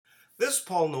This is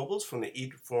Paul Nobles from the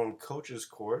Eat Reform Coaches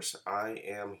course. I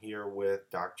am here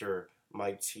with Dr.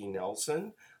 Mike T.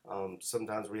 Nelson.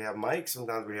 Sometimes we have Mike,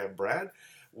 sometimes we have Brad.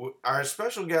 Our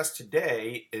special guest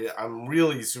today, I'm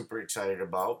really super excited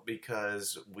about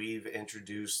because we've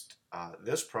introduced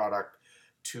this product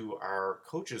to our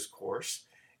coaches course,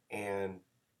 and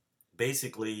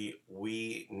basically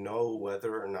we know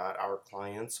whether or not our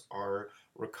clients are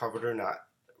recovered or not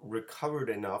recovered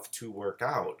enough to work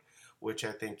out, which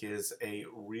I think is a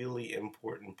really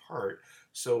important part.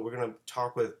 So we're going to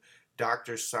talk with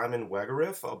Dr. Simon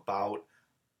Wegeriff about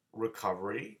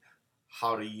recovery,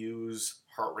 how to use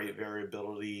heart rate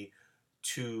variability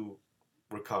to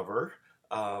recover,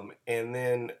 and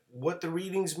then what the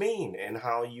readings mean and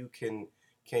how you can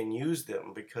use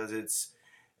them, because it's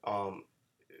um,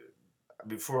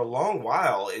 for a long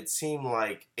while, it seemed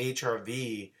like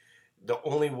HRV, the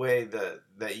only way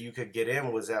that you could get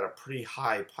in was at a pretty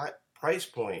high price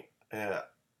point.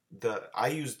 I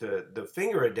used the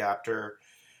finger adapter,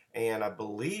 and I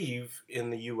believe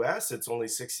in the U.S. it's only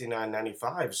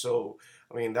 $69.95. So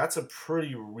I mean that's a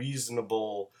pretty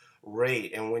reasonable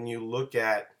rate. And when you look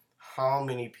at how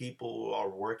many people are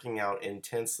working out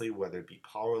intensely, whether it be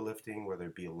powerlifting, whether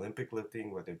it be Olympic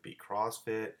lifting, whether it be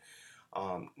CrossFit,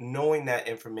 knowing that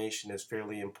information is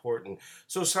fairly important.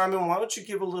 So, Simon, why don't you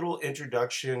give a little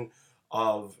introduction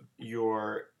of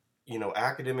your,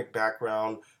 academic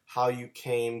background, how you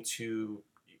came to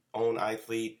own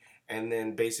iThlete, and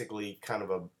then basically kind of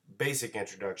a basic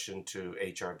introduction to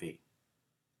HRV.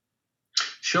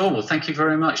 Sure. Well, thank you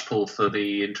very much, Paul, for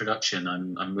the introduction.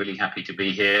 I'm really happy to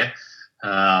be here.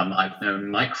 I've known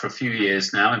Mike for a few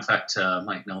years now. In fact,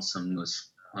 Mike Nelson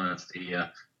was one of the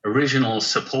original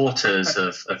supporters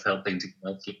of helping to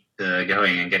keep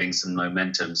going and getting some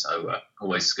momentum. So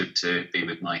always good to be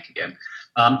with Mike again.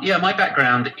 My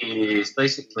background is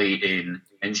basically in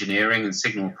engineering and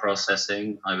signal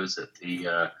processing. I was at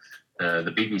the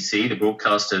BBC, the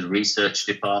Broadcasters Research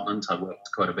Department. I worked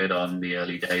quite a bit on the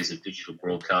early days of digital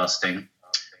broadcasting.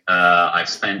 I've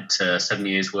spent 7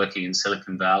 years working in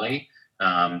Silicon Valley,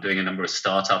 doing a number of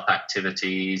startup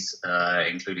activities,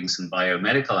 including some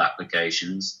biomedical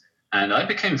applications. And I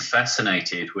became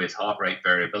fascinated with heart rate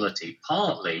variability,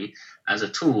 partly as a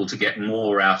tool to get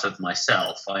more out of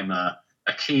myself. I'm a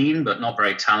keen but not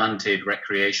very talented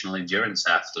recreational endurance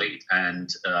athlete. And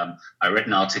I read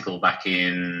an article back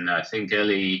in, I think,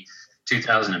 early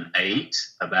 2008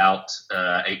 about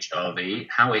HRV,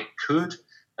 how it could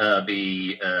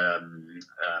be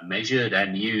measured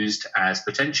and used as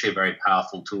potentially a very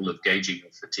powerful tool of gauging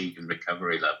your fatigue and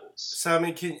recovery levels.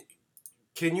 Simon,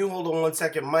 can you hold on one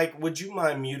second? Mike, would you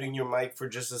mind muting your mic for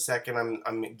just a second?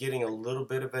 I'm getting a little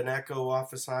bit of an echo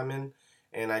off of Simon,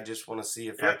 and I just want to see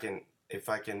if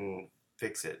I can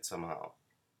fix it somehow.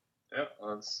 Yep,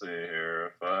 let's see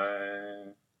here. If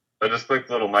I just click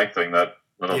the little mic thing,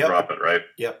 that'll drop it, right?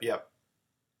 Yep.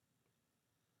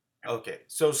 Okay,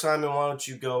 so Simon, why don't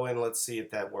you go and let's see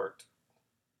if that worked.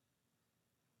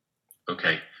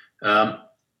 Okay.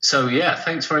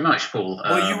 Thanks very much, Paul.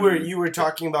 Well, you were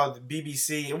talking about the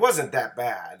BBC. It wasn't that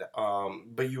bad,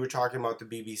 but you were talking about the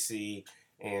BBC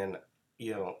and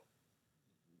your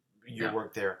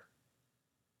work there.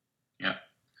 Yeah.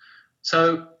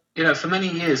 So, for many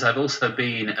years, I've also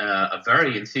been a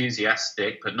very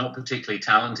enthusiastic but not particularly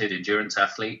talented endurance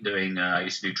athlete. I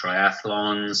used to do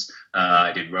triathlons.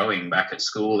 I did rowing back at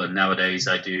school, and nowadays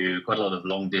I do quite a lot of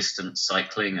long distance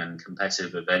cycling and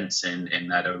competitive events in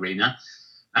that arena.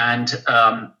 And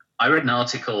I read an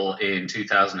article in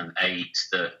 2008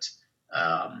 that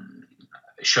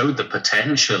showed the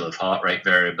potential of heart rate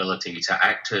variability to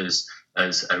act as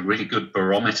a really good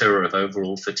barometer of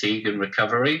overall fatigue and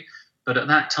recovery. But at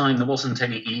that time, there wasn't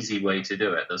any easy way to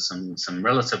do it. There's some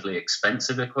relatively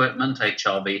expensive equipment.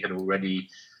 HRV had already,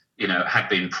 had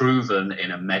been proven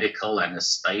in a medical and a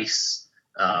space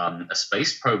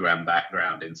program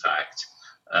background, in fact.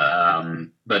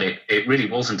 But it really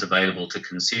wasn't available to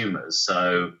consumers.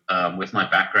 So with my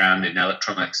background in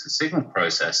electronics and signal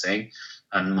processing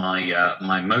and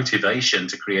my motivation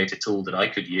to create a tool that I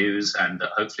could use and that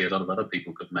hopefully a lot of other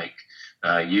people could make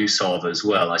use of as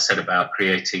well, I set about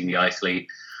creating the iThlete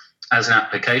as an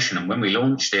application. And when we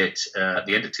launched it at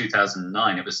the end of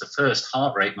 2009, it was the first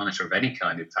heart rate monitor of any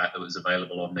kind, in fact, that was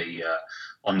available on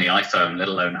the iPhone, let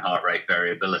alone heart rate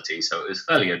variability. So it was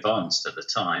fairly advanced at the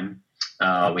time.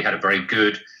 We had a very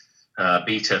good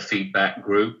beta feedback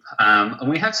group. And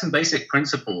we had some basic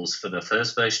principles for the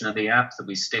first version of the app that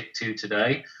we stick to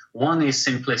today. One is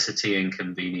simplicity and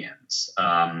convenience.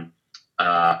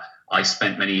 I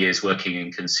spent many years working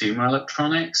in consumer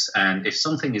electronics, and if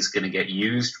something is going to get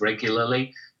used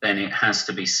regularly, then it has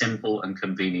to be simple and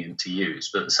convenient to use.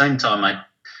 But at the same time,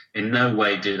 in no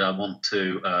way did I want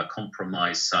to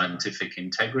compromise scientific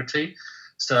integrity.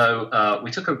 So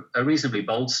we took a reasonably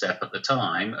bold step at the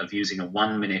time of using a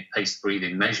 1-minute paced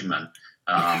breathing measurement,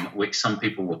 which some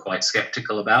people were quite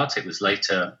skeptical about. It was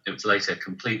later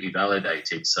completely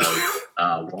validated. So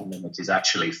 1 minute is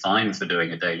actually fine for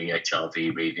doing a daily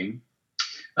HRV reading.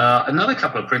 Another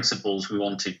couple of principles we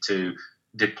wanted to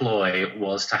deploy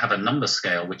was to have a number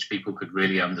scale which people could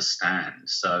really understand.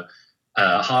 So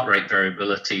heart rate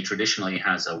variability traditionally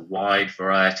has a wide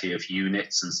variety of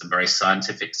units and some very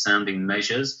scientific sounding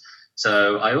measures.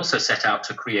 So I also set out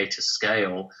to create a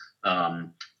scale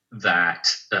that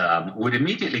would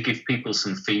immediately give people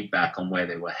some feedback on where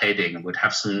they were heading and would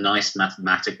have some nice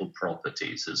mathematical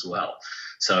properties as well.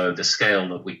 So the scale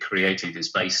that we created is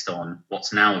based on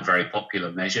what's now a very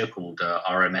popular measure called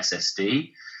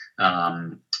RMSSD.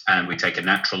 And we take a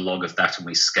natural log of that and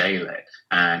we scale it.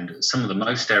 And some of the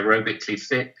most aerobically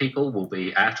fit people will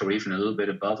be at or even a little bit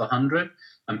above 100.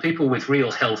 And people with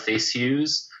real health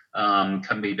issues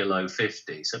can be below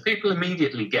 50. So people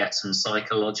immediately get some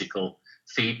psychological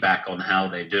feedback on how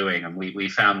they're doing. And we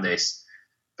found this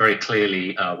very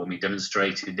clearly when we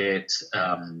demonstrated it.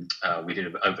 We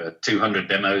did over 200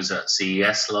 demos at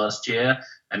CES last year,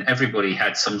 and everybody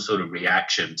had some sort of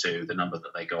reaction to the number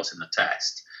that they got in the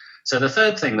test. So the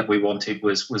third thing that we wanted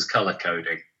was color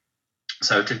coding.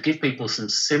 So to give people some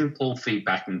simple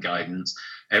feedback and guidance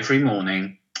every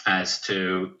morning as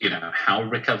to, how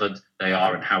recovered they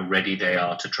are and how ready they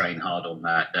are to train hard on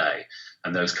that day.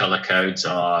 And those color codes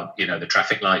are, the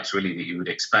traffic lights really that you would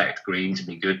expect. Green to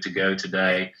be good to go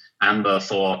today, amber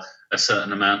for a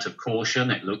certain amount of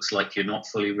caution. It looks like you're not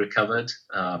fully recovered.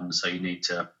 So you need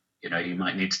to, you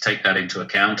might need to take that into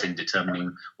account in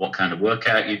determining what kind of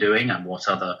workout you're doing and what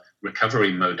other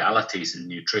recovery modalities and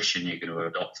nutrition you're going to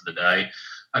adopt for the day.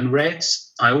 And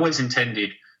reds, I always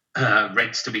intended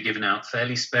reds to be given out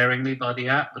fairly sparingly by the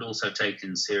app, but also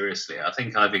taken seriously. I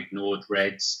think I've ignored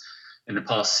reds in the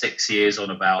past 6 years on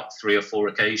about 3 or 4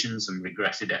 occasions and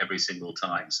regretted it every single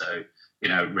time. So,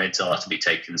 reds are to be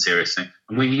taken seriously.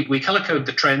 And we color code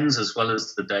the trends as well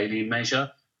as the daily measure.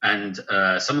 And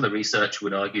some of the research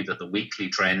would argue that the weekly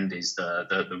trend is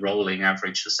the rolling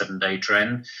average, the 7-day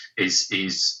trend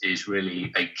is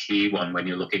really a key one when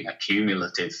you're looking at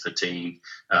cumulative fatigue,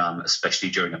 especially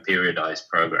during a periodized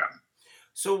program.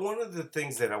 So one of the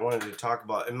things that I wanted to talk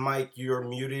about, and Mike, you're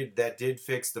muted, that did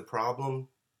fix the problem.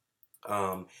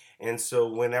 And so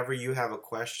whenever you have a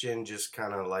question, just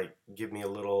kind of like give me a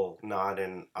little nod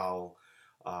and I'll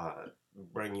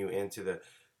bring you into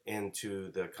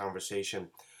the conversation.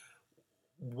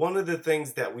 One of the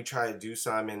things that we try to do,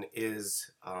 Simon, is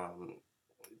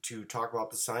to talk about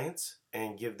the science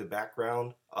and give the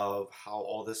background of how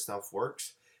all this stuff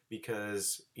works,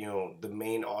 because the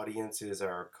main audience is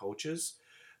our coaches,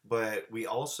 but we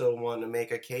also want to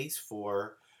make a case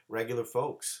for regular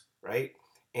folks, right?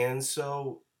 And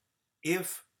so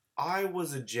if I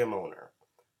was a gym owner,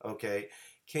 okay,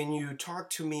 can you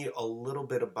talk to me a little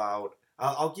bit about,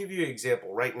 I'll give you an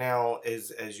example. Right now,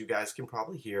 as you guys can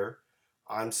probably hear,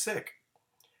 I'm sick.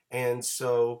 And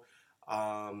so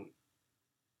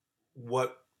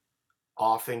what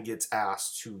often gets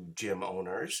asked to gym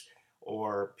owners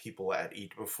or people at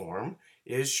Eat to Perform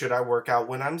is, should I work out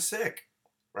when I'm sick,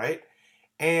 right?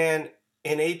 And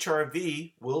an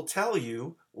HRV will tell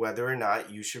you whether or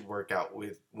not you should work out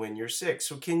when you're sick.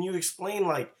 So can you explain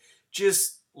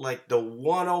just the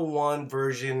 101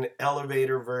 version,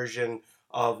 elevator version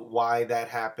of why that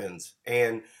happens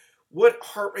and what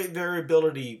heart rate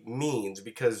variability means?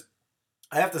 Because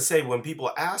I have to say, when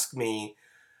people ask me,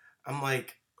 I'm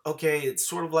like, okay, it's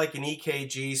sort of like an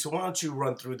EKG. So why don't you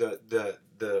run through the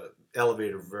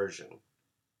elevator version?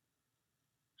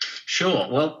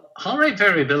 Sure. Well, heart rate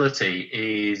variability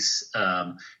is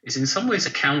in some ways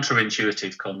a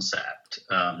counterintuitive concept.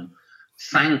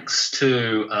 Thanks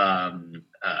to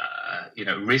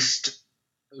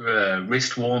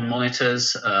wrist-worn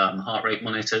monitors, heart rate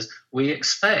monitors, we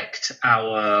expect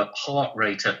our heart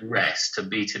rate at rest to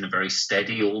beat in a very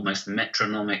steady, almost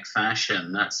metronomic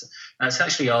fashion. That's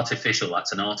actually artificial.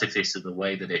 That's an artifice of the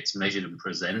way that it's measured and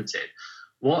presented.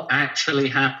 What actually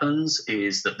happens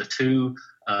is that the two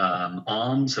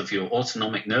arms of your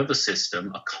autonomic nervous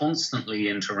system are constantly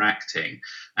interacting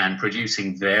and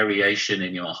producing variation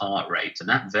in your heart rate. And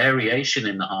that variation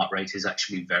in the heart rate is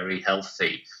actually very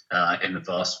healthy in the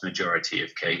vast majority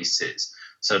of cases.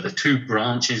 So the two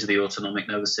branches of the autonomic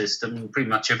nervous system, pretty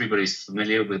much everybody's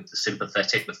familiar with the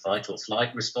sympathetic, the fight or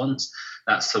flight response.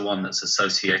 That's the one that's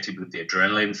associated with the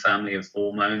adrenaline family of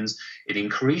hormones. It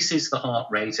increases the heart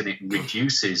rate and it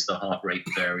reduces the heart rate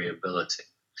variability.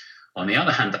 On the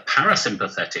other hand, the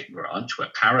parasympathetic branch, where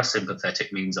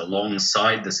parasympathetic means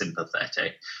alongside the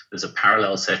sympathetic, there's a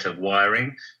parallel set of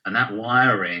wiring, and that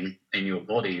wiring in your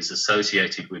body is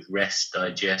associated with rest,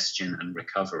 digestion, and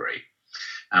recovery.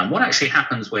 And what actually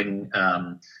happens when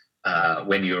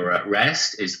you're at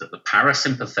rest is that the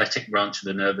parasympathetic branch of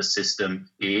the nervous system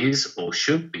is or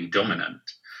should be dominant.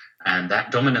 And that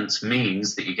dominance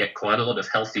means that you get quite a lot of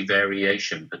healthy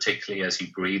variation, particularly as you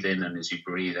breathe in and as you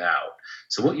breathe out.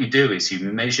 So what you do is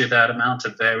you measure that amount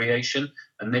of variation,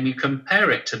 and then you compare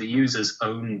it to the user's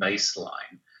own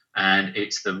baseline. And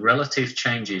it's the relative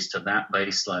changes to that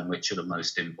baseline which are the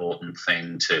most important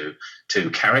thing to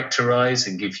characterize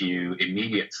and give you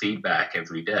immediate feedback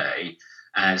every day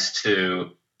as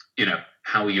to,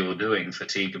 how you're doing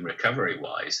fatigue and recovery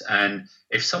wise. And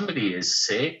if somebody is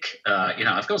sick,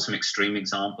 I've got some extreme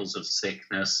examples of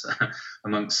sickness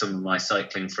amongst some of my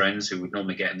cycling friends who would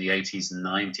normally get in the 80s and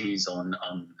 90s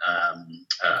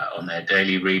on their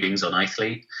daily readings on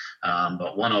iThlete.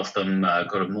 But one of them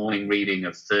got a morning reading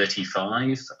of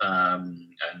 35,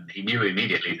 and he knew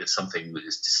immediately that something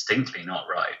was distinctly not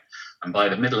right. And by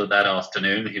the middle of that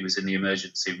afternoon, he was in the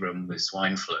emergency room with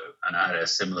swine flu, and I had a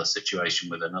similar situation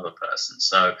with another person.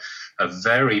 So a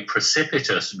very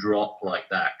precipitous drop like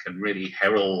that can really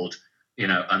herald,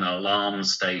 an alarm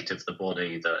state of the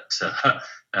body that,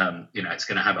 it's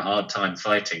going to have a hard time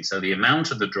fighting. So the amount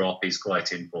of the drop is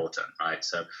quite important, right?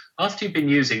 So after you've been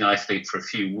using iThlete for a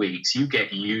few weeks, you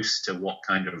get used to what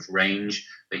kind of range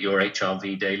that your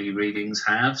HRV daily readings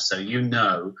have. So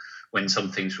when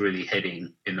something's really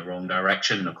heading in the wrong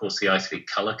direction. And of course, the iThlete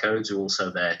color codes are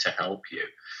also there to help you.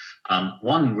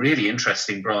 One really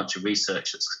interesting branch of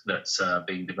research that's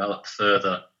being developed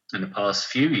further in the past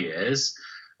few years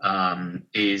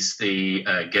is the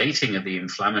gating of the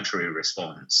inflammatory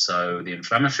response. So the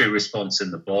inflammatory response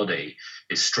in the body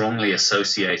is strongly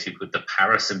associated with the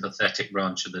parasympathetic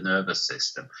branch of the nervous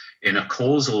system in a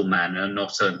causal manner,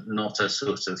 not a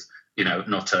sort of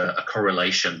not a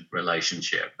correlation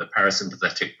relationship. The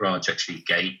parasympathetic branch actually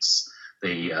gates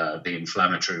the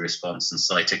inflammatory response and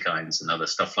cytokines and other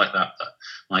stuff like that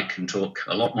Mike can talk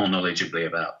a lot more knowledgeably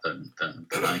about than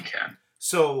I can.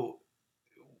 So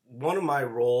one of my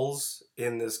roles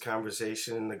in this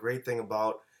conversation, and the great thing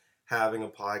about having a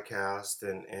podcast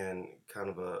and kind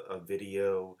of a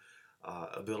video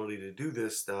ability to do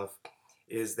this stuff,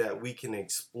 is that we can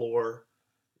explore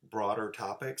broader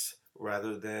topics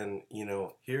rather than,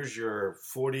 here's your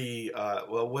 40,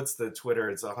 what's the Twitter?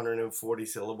 It's 140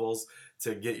 syllables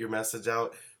to get your message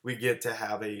out. We get to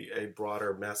have a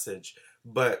broader message.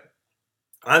 But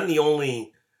I'm the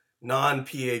only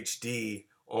non-PhD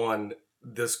on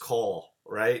this call,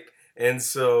 right? And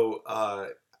so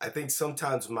I think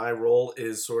sometimes my role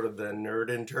is sort of the nerd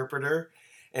interpreter.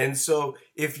 And so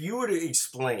if you were to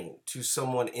explain to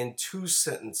someone in 2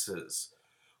 sentences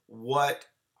what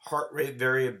heart rate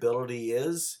variability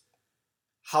is,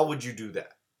 how would you do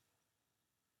that?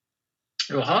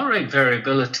 Your heart rate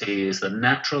variability is the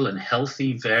natural and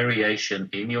healthy variation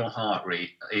in your heart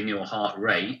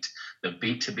rate, the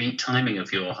beat-to-beat timing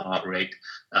of your heart rate,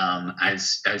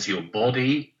 as your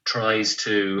body tries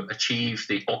to achieve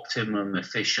the optimum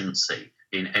efficiency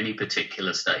in any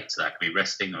particular state. So that could be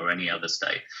resting or any other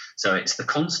state. So it's the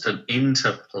constant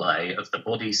interplay of the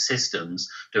body's systems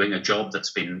doing a job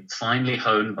that's been finely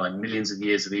honed by millions of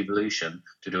years of evolution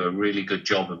to do a really good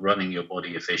job of running your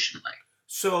body efficiently.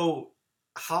 So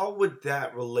how would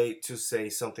that relate to, say,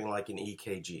 something like an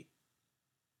EKG?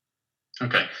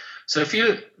 Okay, so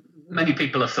many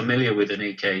people are familiar with an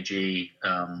EKG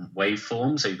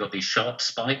waveform. So you've got these sharp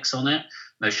spikes on it.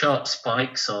 Those sharp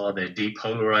spikes are the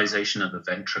depolarization of the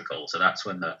ventricle. So that's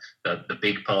when the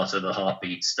big part of the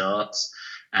heartbeat starts.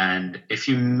 And if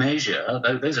you measure,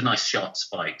 those are nice sharp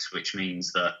spikes, which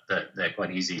means that they're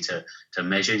quite easy to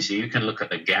measure. So you can look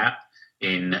at the gap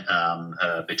in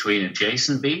between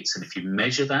adjacent beats. And if you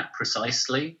measure that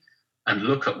precisely, and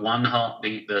look at one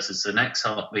heartbeat versus the next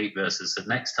heartbeat versus the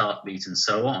next heartbeat and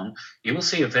so on, you will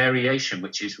see a variation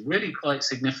which is really quite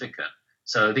significant.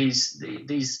 So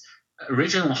these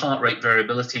original heart rate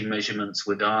variability measurements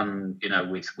were done,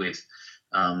 with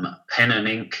pen and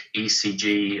ink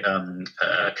ECG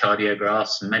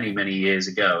cardiographs many years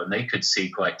ago, and they could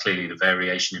see quite clearly the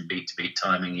variation in beat-to-beat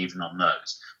timing even on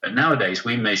those. But nowadays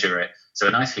we measure it. So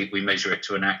in iThlete, we measure it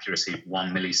to an accuracy of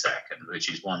 1 millisecond,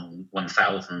 which is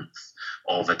 1/1000th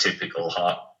of a typical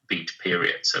heartbeat beat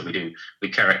period. So we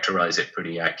characterize it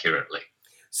pretty accurately.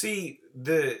 See,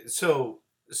 so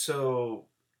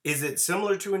is it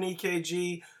similar to an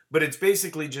EKG, but it's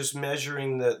basically just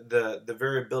measuring the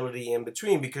variability in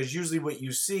between, because usually what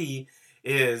you see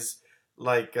is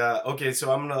like okay,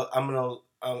 so I'm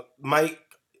gonna Mike,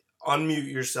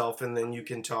 unmute yourself and then you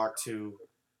can talk to.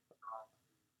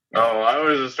 Oh, I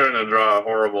was just trying to draw a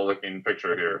horrible looking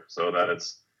picture here so that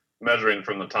it's measuring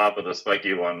from the top of the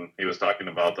spiky one he was talking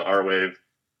about, the R wave,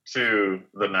 to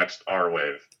the next R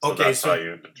wave. So Okay, that's so how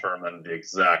you determine the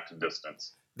exact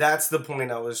distance. that's the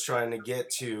point I was trying to get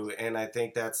to, and I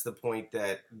think that's the point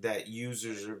that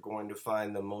users are going to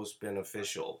find the most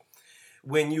beneficial.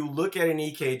 When you look at an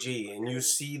EKG and you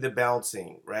see the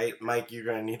bouncing, right? Mike, you're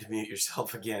going to need to mute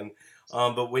yourself again.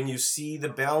 But when you see the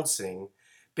bouncing,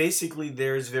 basically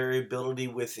there's variability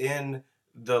within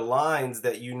the lines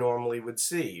that you normally would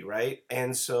see, right?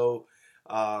 And so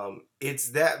it's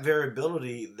that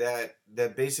variability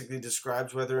that basically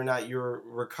describes whether or not you're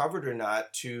recovered or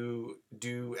not to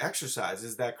do exercise.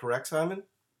 Is that correct, Simon?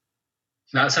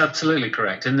 That's absolutely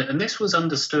correct. And this was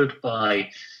understood by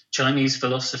Chinese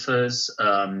philosophers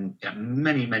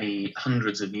many, many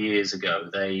hundreds of years ago.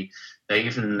 They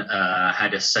even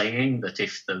had a saying that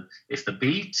if the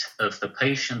beat of the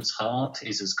patient's heart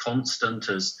is as constant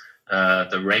as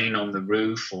the rain on the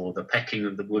roof or the pecking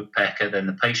of the woodpecker, then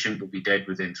the patient will be dead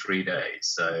within 3 days.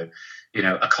 So,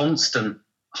 a constant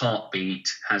heartbeat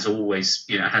has always,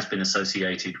 has been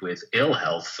associated with ill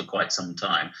health for quite some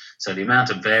time. So the amount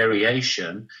of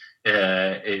variation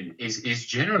is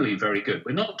generally very good.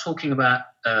 We're not talking about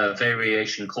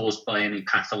variation caused by any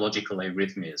pathological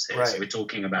arrhythmias here. Right. So we're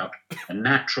talking about a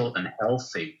natural and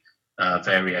healthy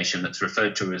variation that's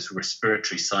referred to as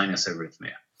respiratory sinus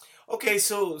arrhythmia. Okay,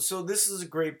 so this is a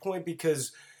great point,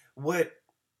 because what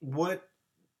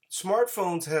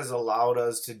smartphones has allowed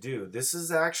us to do, this is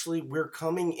actually, we're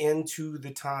coming into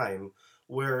the time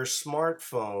where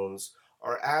smartphones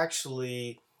are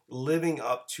actually living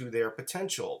up to their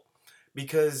potential,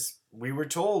 because we were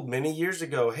told many years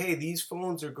ago, hey, these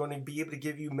phones are going to be able to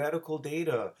give you medical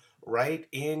data right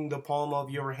in the palm of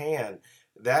your hand.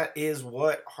 That is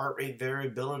what heart rate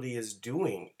variability is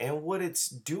doing. And what it's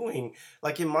doing,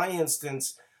 like in my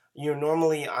instance,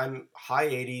 normally I'm high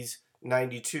 80s,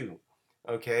 92.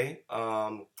 Okay.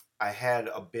 I had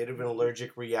a bit of an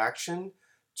allergic reaction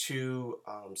to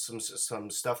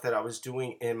some stuff that I was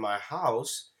doing in my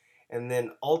house. And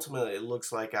then ultimately it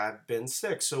looks like I've been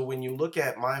sick. So when you look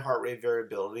at my heart rate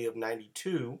variability of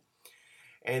 92,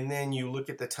 and then you look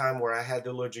at the time where I had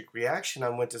the allergic reaction, I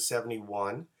went to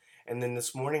 71. And then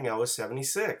this morning I was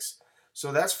 76.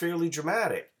 So that's fairly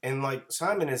dramatic. And like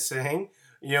Simon is saying,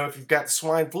 if you've got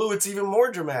swine flu, it's even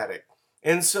more dramatic.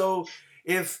 And so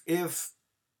if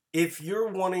you're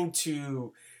wanting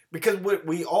to, because what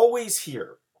we always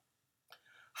hear,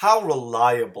 how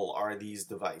reliable are these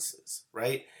devices,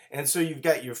 right? And so you've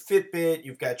got your Fitbit,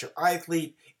 you've got your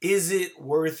iThlete. Is it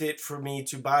worth it for me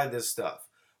to buy this stuff?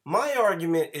 My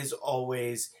argument is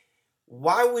always,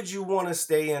 why would you want to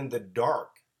stay in the dark?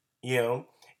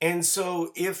 And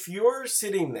so if you're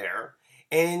sitting there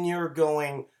and you're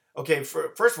going, okay,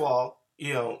 first of all,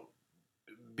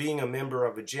 being a member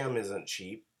of a gym isn't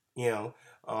cheap.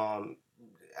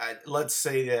 Let's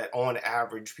say that on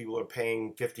average people are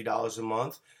paying $50 a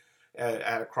month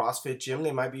at a CrossFit gym.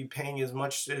 They might be paying as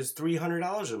much as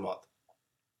 $300 a month.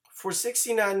 For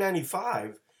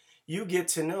 $69.95, you get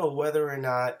to know whether or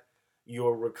not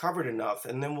you're recovered enough,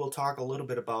 and then we'll talk a little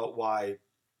bit about why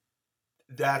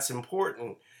that's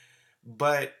important.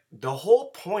 But the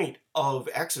whole point of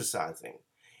exercising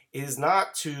is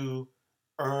not to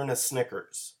earn a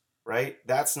Snickers, right?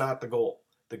 That's not the goal.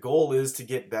 The goal is to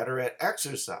get better at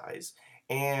exercise.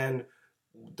 And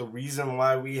the reason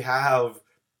why we have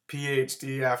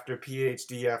PhD after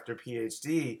PhD after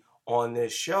PhD on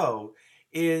this show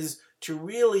is to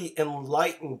really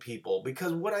enlighten people.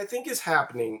 Because what I think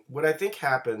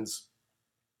happens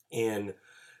in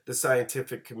the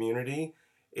scientific community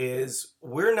is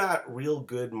we're not real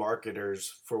good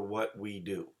marketers for what we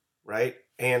do, right?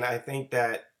 And I think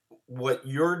that what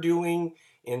you're doing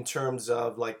in terms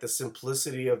of like the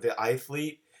simplicity of the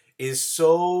iThlete is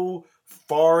so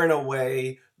far and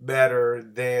away better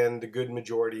than the good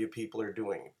majority of people are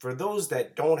doing. For those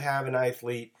that don't have an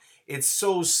iThlete, it's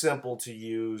so simple to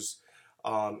use.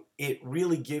 It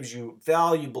really gives you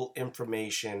valuable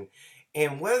information.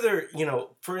 And whether,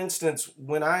 for instance,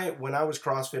 when I was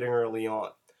CrossFitting early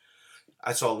on,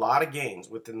 I saw a lot of gains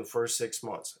within the first 6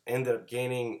 months. Ended up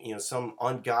gaining, some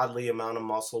ungodly amount of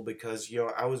muscle because,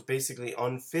 I was basically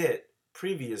unfit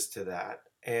previous to that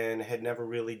and had never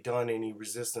really done any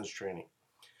resistance training.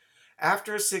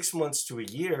 After 6 months to a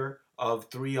year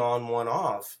of 3 on, 1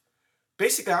 off,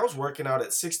 basically I was working out at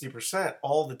 60%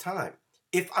 all the time.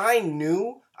 If I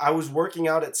knew I was working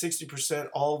out at 60%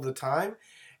 all the time,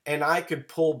 and I could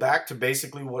pull back to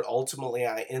basically what ultimately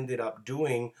I ended up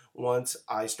doing once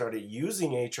I started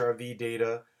using HRV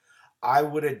data, I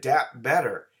would adapt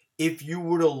better. If you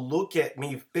were to look at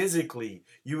me physically,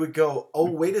 you would go,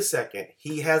 oh, wait a second.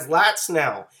 He has lats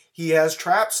now. He has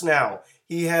traps now.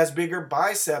 He has bigger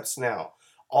biceps now.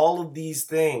 All of these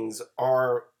things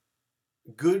are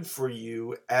good for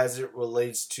you as it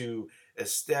relates to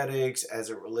aesthetics, as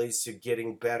it relates to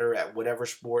getting better at whatever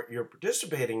sport you're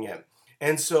participating in.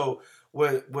 And so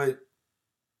what's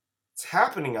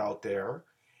happening out there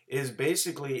is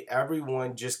basically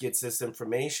everyone just gets this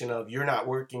information of you're not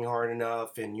working hard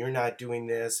enough and you're not doing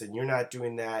this and you're not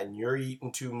doing that and you're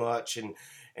eating too much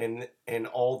and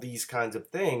all these kinds of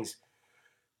things.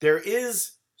 There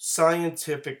is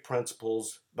scientific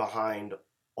principles behind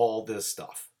all this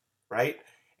stuff, right?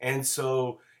 And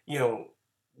so,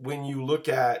 when you look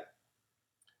at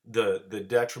the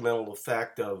detrimental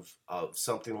effect of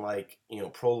something like,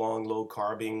 prolonged low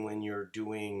carbing when you're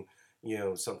doing,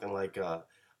 something like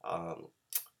um,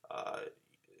 uh,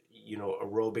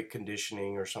 aerobic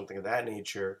conditioning or something of that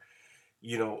nature,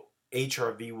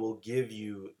 HRV will give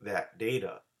you that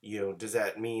data. Does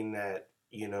that mean that,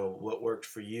 what worked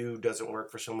for you doesn't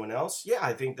work for someone else? Yeah,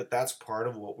 I think that that's part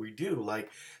of what we do. Like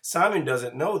Simon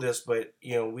doesn't know this, but,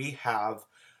 we have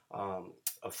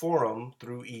a forum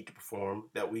through Eat to Perform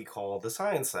that we call the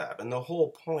Science Lab. And the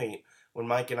whole point when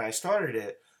Mike and I started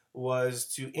it was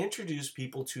to introduce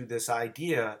people to this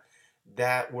idea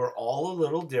that we're all a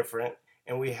little different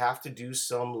and we have to do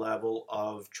some level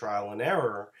of trial and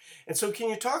error. And so can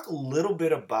you talk a little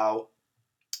bit about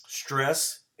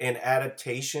stress and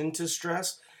adaptation to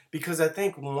stress? Because I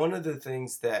think one of the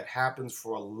things that happens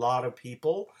for a lot of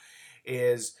people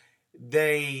is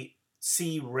they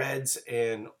see reds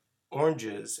and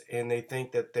oranges and they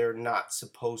think that they're not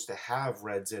supposed to have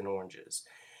reds and oranges.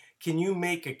 Can you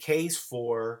make a case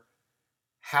for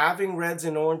having reds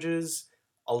and oranges,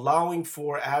 allowing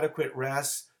for adequate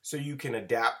rest so you can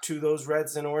adapt to those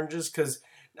reds and oranges? Because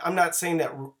I'm not saying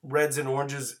that reds and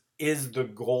oranges is the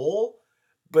goal,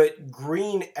 but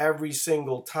green every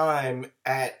single time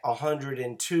at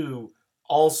 102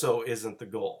 also isn't the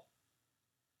goal.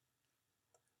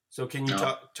 So can you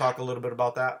talk a little bit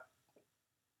about that?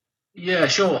 Yeah,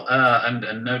 sure,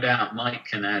 and no doubt Mike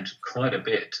can add quite a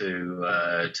bit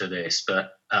to this.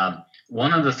 But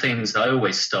one of the things I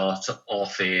always start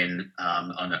off in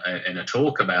a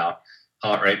talk about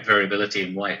heart rate variability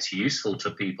and why it's useful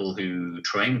to people who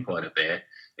train quite a bit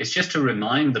is just to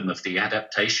remind them of the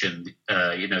adaptation,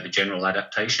 the general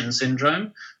adaptation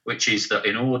syndrome, which is that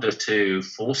in order to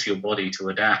force your body to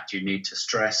adapt, you need to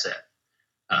stress it.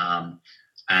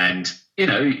 And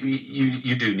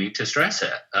you do need to stress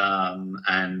it,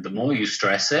 and the more you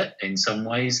stress it, in some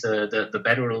ways, the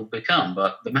better it'll become.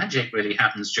 But the magic really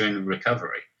happens during the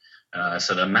recovery.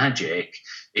 So the magic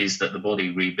is that the body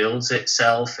rebuilds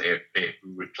itself, it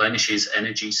replenishes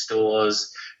energy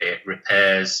stores, it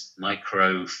repairs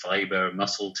microfiber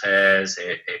muscle tears,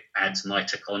 it adds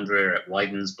mitochondria, it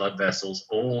widens blood vessels,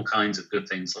 all kinds of good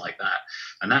things like that.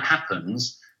 And that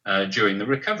happens during the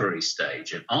recovery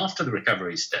stage. And after the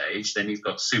recovery stage, then you've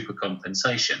got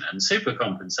supercompensation. And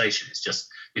supercompensation is just,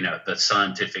 the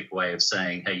scientific way of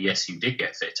saying, hey, yes, you did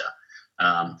get fitter.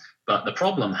 But the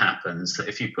problem happens that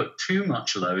if you put too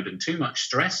much load and too much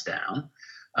stress down,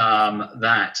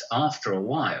 that after a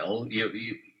while,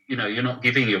 you're not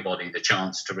giving your body the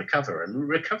chance to recover. And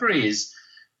recovery is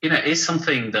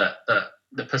something that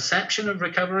the perception of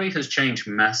recovery has changed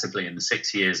massively in the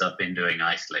 6 years I've been doing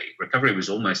Ithlete. Recovery was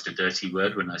almost a dirty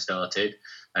word when I started,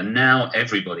 and now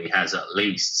everybody has at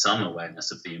least some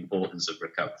awareness of the importance of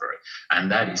recovery,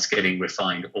 and that is getting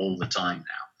refined all the time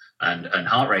now. And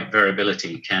heart rate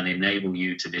variability can enable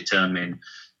you to determine,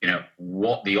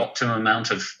 what the optimum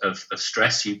amount of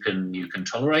stress you can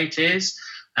tolerate is,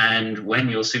 and when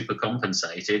you're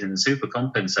supercompensated. And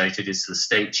supercompensated is the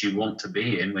state you want to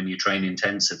be in when you train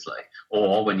intensively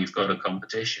or when you've got a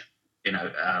competition.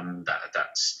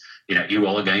 That's you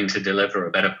are going to deliver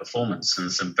a better performance.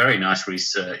 And some very nice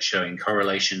research showing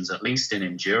correlations, at least in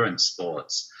endurance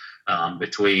sports,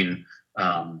 between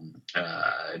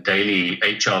daily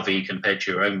HRV compared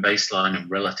to your own baseline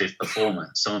and relative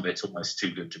performance. Some of it's almost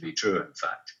too good to be true, in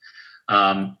fact.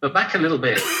 But back a little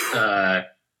bit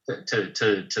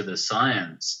to the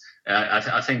science.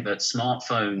 I think that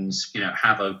smartphones,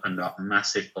 have opened up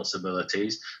massive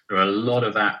possibilities. There are a lot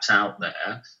of apps out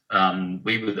there.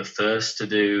 We were the first to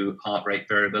do heart rate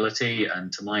variability,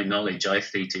 and to my knowledge,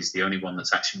 iFleet is the only one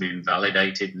that's actually been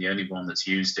validated and the only one that's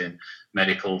used in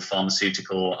medical,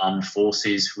 pharmaceutical, armed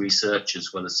forces research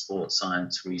as well as sports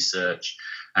science research.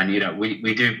 And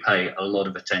we do pay a lot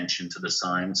of attention to the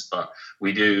science, but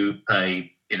we do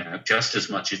pay just as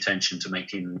much attention to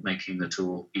making the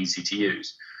tool easy to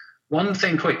use. One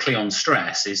thing quickly on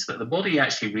stress is that the body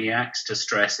actually reacts to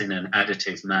stress in an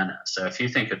additive manner. So if you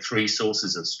think of three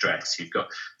sources of stress, you've got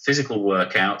physical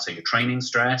workout, so your training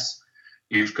stress,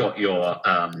 you've got your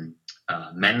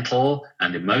mental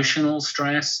and emotional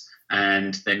stress,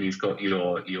 and then you've got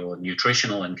your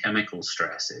nutritional and chemical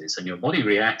stresses, and your body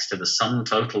reacts to the sum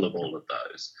total of all of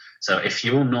those. So if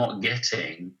you're not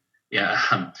getting,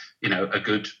 a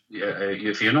good,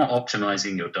 if you're not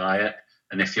optimizing your diet,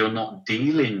 and if you're not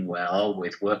dealing well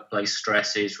with workplace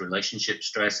stresses, relationship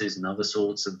stresses, and other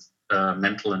sorts of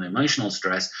mental and emotional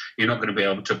stress, you're not going to be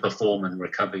able to perform and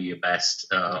recover your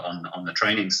best on the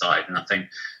training side. And I think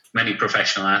many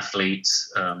professional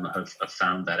athletes have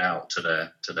found that out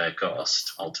to their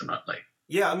cost ultimately.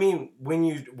 Yeah, I mean, when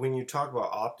you talk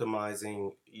about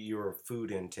optimizing your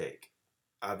food intake,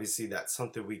 obviously that's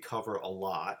something we cover a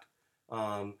lot.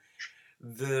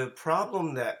 The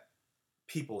problem that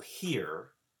people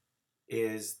hear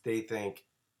is they think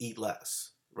eat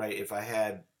less, right? If I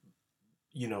had,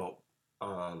 you know,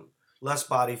 less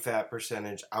body fat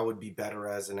percentage, I would be better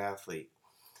as an athlete.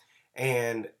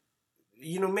 And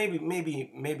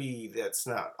maybe that's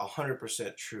not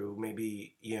 100% true.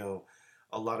 Maybe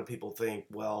a lot of people think,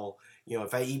 well,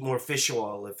 if I eat more fish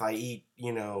oil, if I eat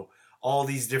all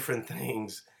these different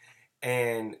things,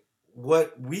 and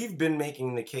what we've been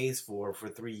making the case for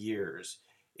 3 years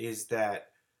is that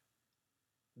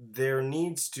there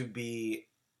needs to be,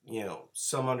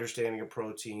 some understanding of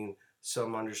protein,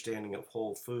 some understanding of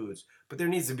whole foods, but there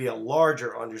needs to be a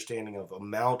larger understanding of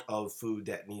amount of food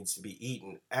that needs to be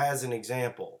eaten. As an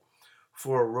example,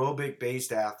 for aerobic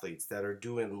based athletes that are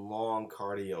doing long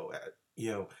cardio,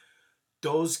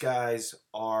 those guys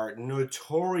are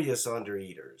notorious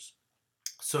undereaters.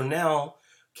 So now,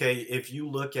 okay, if you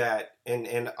look at,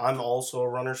 and I'm also a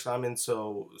runner, Simon,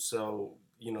 so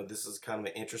this is kind of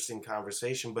an interesting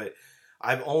conversation, but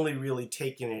I've only really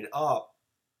taken it up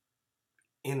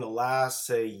in the last,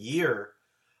 say, year,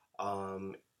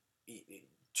 um,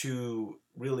 to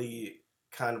really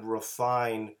kind of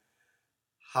refine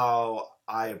how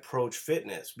I approach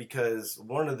fitness, because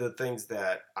one of the things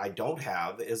that I don't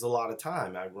have is a lot of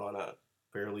time. I run a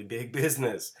fairly big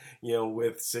business,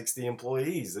 with 60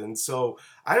 employees. And so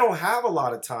I don't have a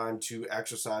lot of time to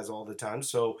exercise all the time.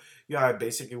 So, I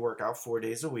basically work out 4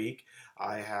 days a week.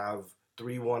 I have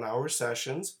 3 1 hour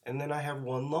sessions, and then I have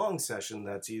one long session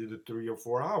that's either 3 or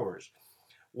 4 hours.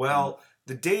 Well,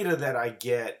 the data that I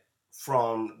get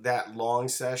from that long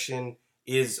session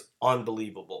is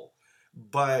unbelievable.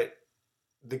 But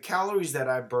the calories that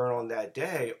I burn on that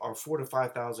day are 4 to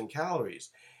 5 thousand calories.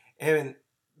 And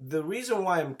the reason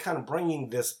why I'm kind of bringing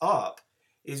this up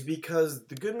is because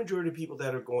the good majority of people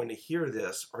that are going to hear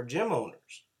this are gym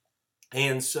owners.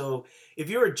 And so if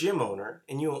you're a gym owner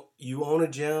and you own a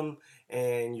gym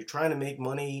and you're trying to make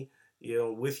money,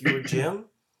 with your gym,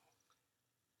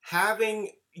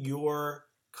 having your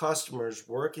customers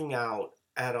working out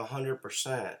at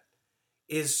 100%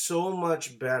 is so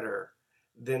much better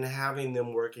than having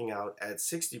them working out at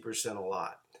 60% a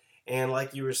lot. And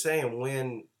like you were saying,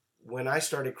 when I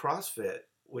started CrossFit,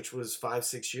 which was 5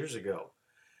 6 years ago,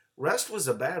 rest was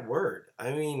a bad word.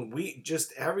 I mean,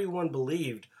 everyone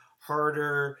believed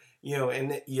harder,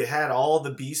 and you had all the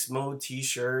beast mode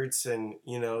t-shirts, and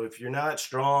if you're not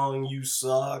strong, you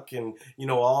suck, and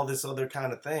all this other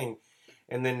kind of thing.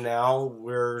 And then now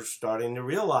we're starting to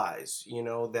realize,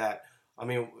 that, I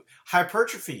mean,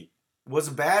 hypertrophy was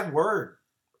a bad word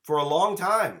for a long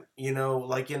time,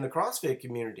 like in the CrossFit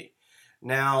community.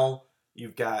 Now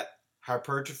you've got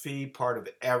hypertrophy part of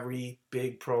every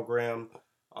big program.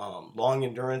 Long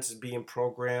endurance is being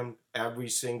programmed every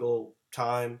single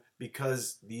time,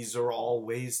 because these are all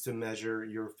ways to measure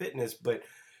your fitness. But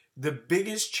the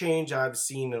biggest change I've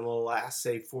seen in the last,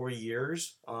 say, 4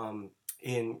 years,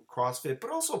 in CrossFit,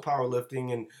 but also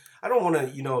powerlifting, and I don't want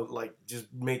to, like,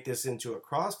 just make this into a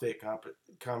CrossFit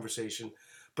conversation,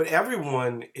 but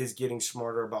everyone is getting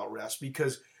smarter about rest,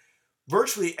 because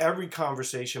virtually every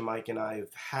conversation Mike and I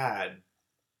have had,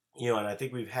 and I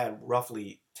think we've had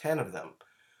roughly 10 of them.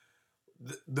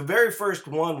 The very first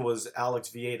one was Alex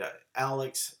Vieta.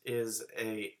 Alex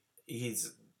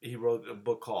he wrote a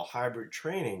book called Hybrid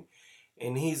Training,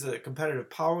 and he's a competitive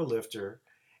power lifter,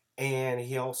 and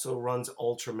he also runs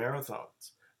ultra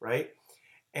marathons, right?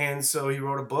 And so he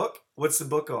wrote a book. What's the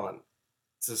book on?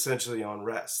 It's essentially on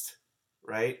rest,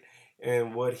 right?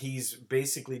 And what he's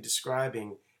basically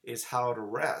describing is how to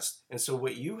rest. And so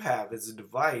what you have is a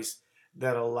device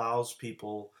that allows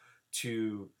people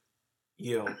to,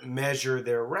 measure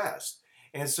their rest.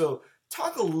 And so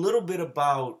talk a little bit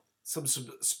about some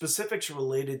specifics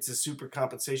related to super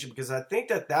compensation, because I think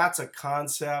that that's a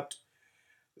concept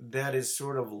that is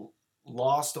sort of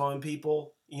lost on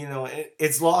people.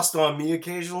 It's lost on me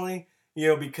occasionally,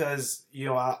 because,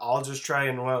 I'll just try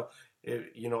and,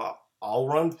 I'll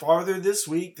run farther this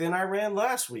week than I ran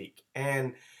last week.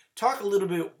 And talk a little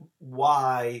bit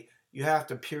why you have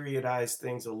to periodize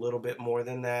things a little bit more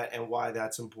than that and why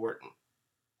that's important.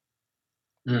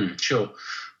 Sure.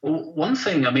 Well, one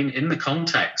thing, I mean, in the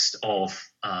context of,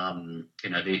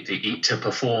 the Eat to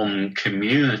Perform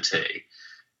community,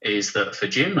 is that for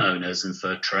gym owners and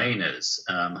for trainers,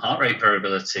 heart rate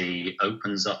variability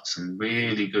opens up some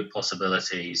really good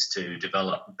possibilities to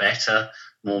develop better,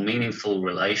 more meaningful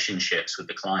relationships with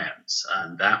the clients.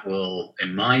 And that will,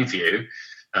 in my view,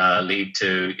 lead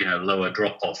to lower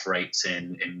drop-off rates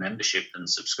in membership and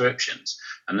subscriptions.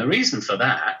 And the reason for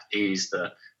that is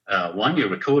that one, you're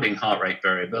recording heart rate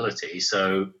variability,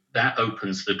 so that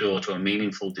opens the door to a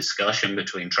meaningful discussion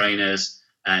between trainers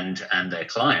and their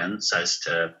clients as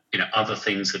to other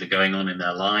things that are going on in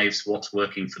their lives, what's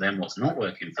working for them, what's not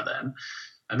working for them.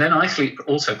 And then iFleet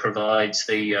also provides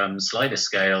the slider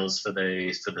scales for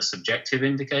the subjective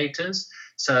indicators.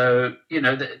 So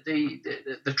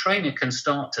the trainer can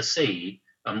start to see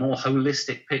a more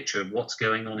holistic picture of what's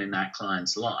going on in that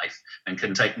client's life and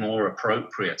can take more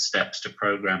appropriate steps to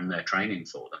program their training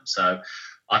for them. So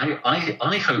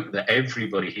I hope that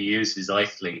everybody who uses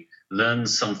iFleet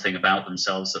learns something about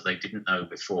themselves that they didn't know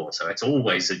before. So it's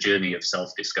always a journey of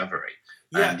self-discovery.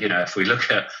 Yeah. And, if we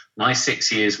look at my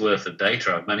 6 years worth of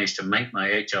data, I've managed to make my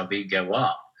HRV go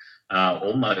up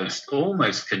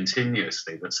almost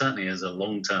continuously, but certainly as a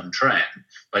long-term trend,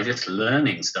 by just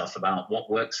learning stuff about what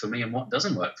works for me and what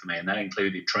doesn't work for me. And that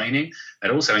included training.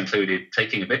 That also included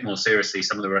taking a bit more seriously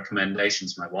some of the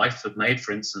recommendations my wife had made,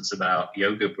 for instance, about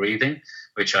yoga breathing,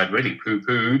 which I'd really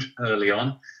poo-pooed early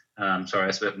on. Sorry,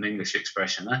 that's a bit of an English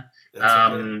expression there.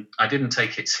 Okay. I didn't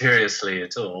take it seriously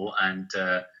at all. And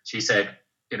she said,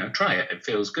 try it. It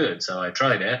feels good. So I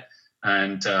tried it.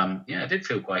 And it did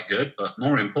feel quite good, but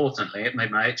more importantly, it made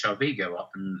my HRV go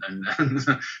up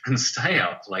and stay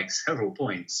up like several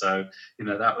points. So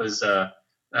that was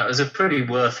a pretty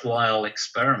worthwhile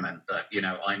experiment. That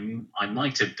I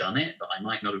might have done it, but I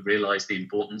might not have realised the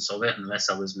importance of it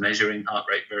unless I was measuring heart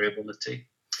rate variability.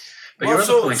 But your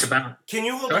other point about, can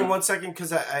you hold on 1 second,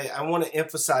 because I want to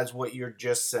emphasize what you're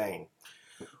just saying.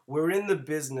 We're in the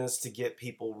business to get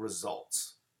people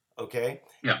results, okay?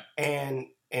 Yeah,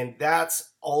 and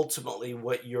that's ultimately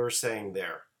what you're saying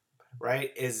there,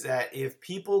 right? Is that if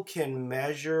people can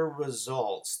measure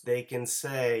results, they can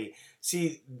say,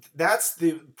 see, that's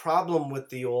the problem with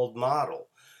the old model.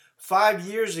 5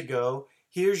 years ago,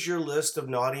 here's your list of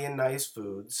naughty and nice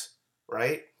foods,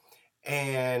 right?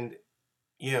 And,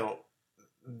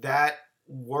 that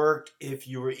worked if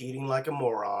you were eating like a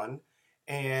moron.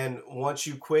 And once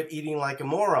you quit eating like a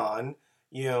moron,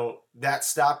 that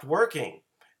stopped working,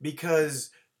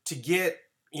 because to get,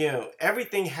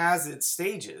 everything has its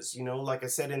stages. Like I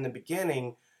said in the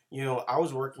beginning, I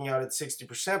was working out at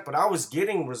 60%, but I was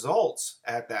getting results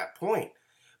at that point.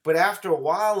 But after a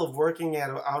while of working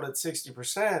out at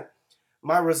 60%,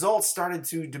 my results started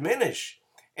to diminish.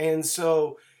 And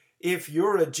so if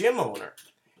you're a gym owner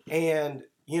and,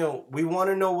 we want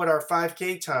to know what our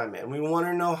 5K time is, and we want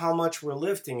to know how much we're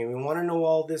lifting, and we want to know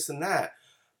all this and that,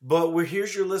 but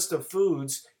here's your list of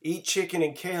foods, eat chicken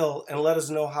and kale, and let us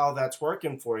know how that's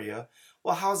working for you.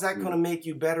 Well, how's that going to make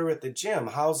you better at the gym?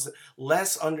 How's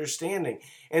less understanding?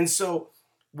 And so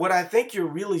what I think you're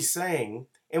really saying,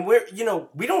 and we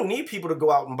don't need people to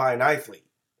go out and buy an iFleet,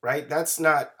 right?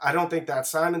 I don't think that's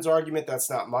Simon's argument. That's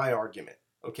not my argument,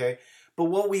 okay? But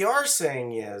what we are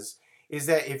saying is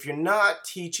that if you're not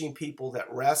teaching people that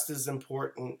rest is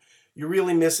important, you're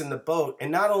really missing the boat.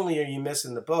 And not only are you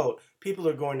missing the boat, people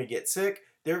are going to get sick,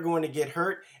 they're going to get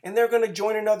hurt, and they're going to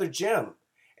join another gym.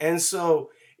 And so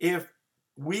if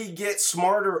we get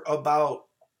smarter about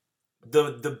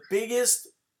the biggest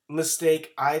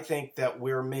mistake I think that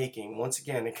we're making, once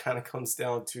again, it kind of comes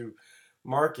down to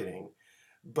marketing,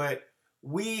 but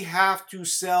we have to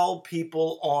sell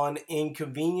people on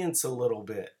inconvenience a little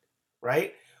bit,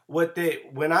 right?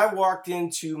 When I walked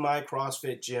into my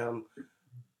CrossFit gym,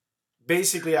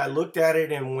 basically I looked at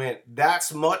it and went,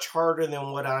 that's much harder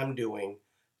than what I'm doing.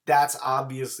 That's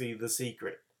obviously the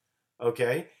secret.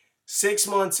 Okay? 6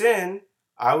 months in,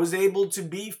 I was able to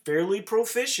be fairly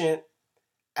proficient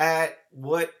at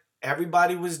what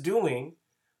everybody was doing,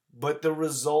 but the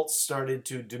results started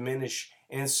to diminish.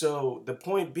 And so the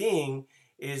point being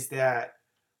is that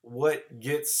what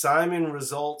gets Simon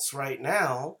results right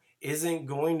now isn't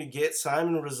going to get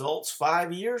Simon results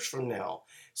 5 years from now.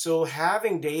 So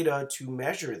having data to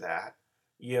measure that,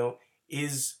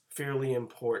 is fairly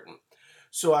important.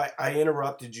 So I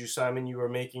interrupted you, Simon. You were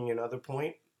making another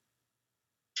point.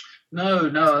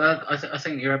 No, I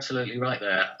think you're absolutely right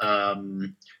there.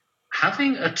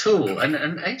 Having a tool, and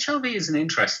HRV is an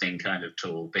interesting kind of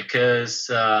tool because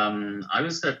I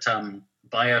was at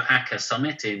Biohacker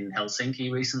Summit in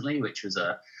Helsinki recently, which was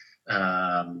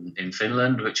in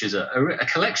Finland, which is a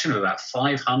collection of about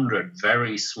 500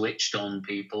 very switched on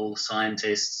people,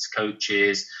 scientists,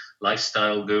 coaches,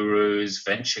 lifestyle gurus,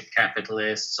 venture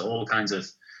capitalists, all kinds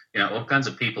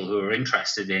of people who are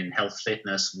interested in health,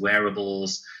 fitness,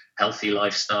 wearables, healthy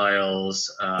lifestyles,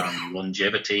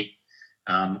 longevity,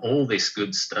 all this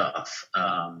good stuff.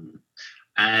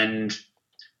 And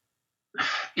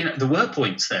the were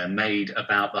points there made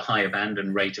about the high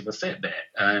abandon rate of a Fitbit,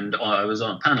 and I was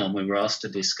on a panel and we were asked to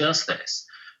discuss this,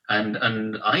 and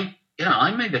I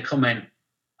made the comment.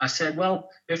 I said,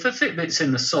 well, if a Fitbit's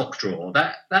in the sock drawer,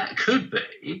 that could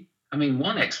be. I mean,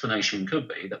 one explanation could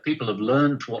be that people have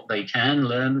learned what they can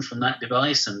learn from that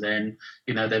device, and then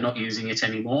they're not using it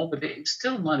anymore, but it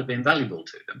still might have been valuable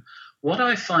to them. What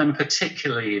I find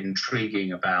particularly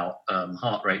intriguing about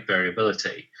heart rate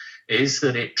variability is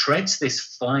that it treads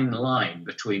this fine line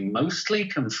between mostly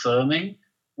confirming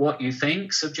what you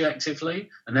think subjectively,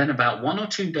 and then about 1 or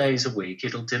 2 days a week,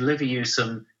 it'll deliver you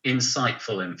some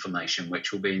insightful information,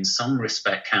 which will be in some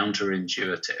respect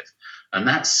counterintuitive. And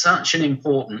that's such an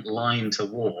important line to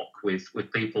walk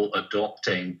with people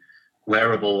adopting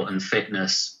wearable and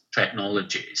fitness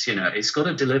technologies. It's got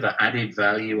to deliver added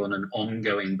value on an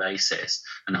ongoing basis.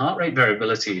 And heart rate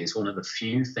variability is one of the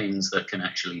few things that can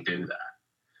actually do that.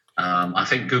 I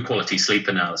think good quality sleep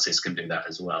analysis can do that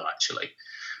as well, actually.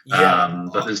 Yeah.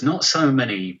 But there's not so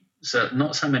many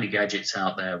gadgets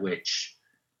out there which,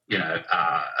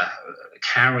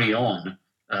 carry on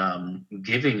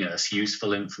giving us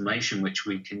useful information which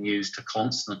we can use to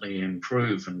constantly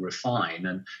improve and refine.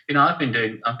 And I've been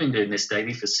doing this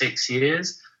daily for 6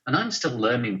 years, and I'm still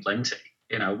learning plenty.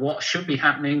 What should be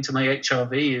happening to my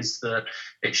HRV is that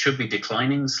it should be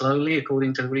declining slowly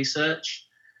according to the research.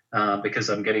 Because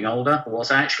I'm getting older. But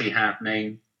what's actually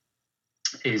happening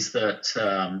is that,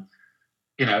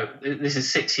 this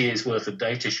is 6 years worth of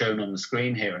data shown on the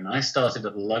screen here. And I started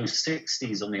at the low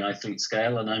 60s on the iThlete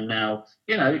scale, and I'm now,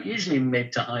 usually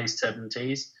mid to high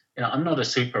 70s. I'm not a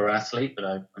super athlete, but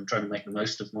I'm trying to make the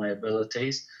most of my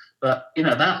abilities. But,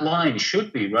 that line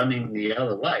should be running the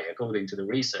other way according to the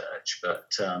research.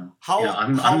 But,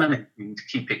 I'm managing to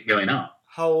keep it going up.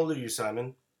 How old are you,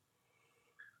 Simon?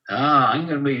 I'm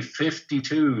going to be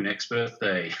 52 next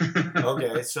birthday.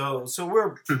 Okay, so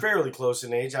we're fairly close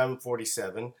in age. I'm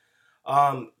 47.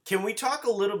 Can we talk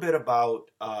a little bit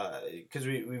about, because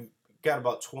we've got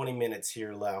about 20 minutes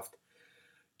here left.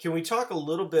 Can we talk a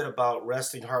little bit about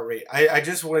resting heart rate? I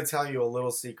just want to tell you a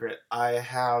little secret. I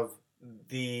have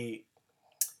the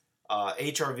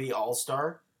HRV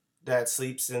All-Star that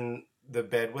sleeps in the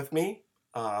bed with me.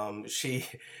 She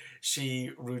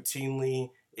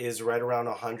routinely is right around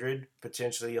 100,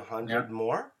 potentially 100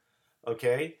 more.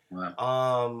 Okay.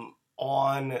 Wow.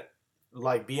 On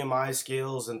like BMI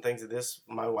scales and things of this,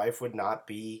 my wife would not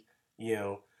be,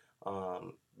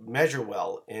 measure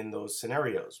well in those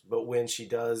scenarios. But when she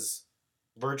does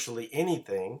virtually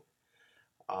anything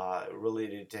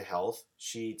related to health,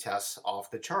 she tests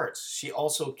off the charts. She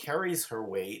also carries her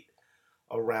weight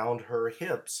around her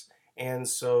hips. And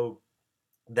so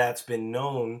that's been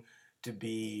known to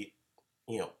be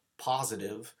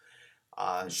positive.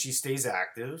 She stays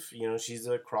active. She's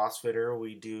a CrossFitter.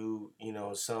 We do,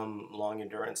 some long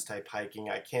endurance type hiking.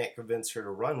 I can't convince her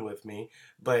to run with me,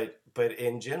 but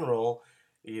in general,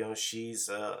 she's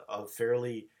a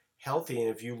fairly healthy. And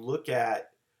if you look at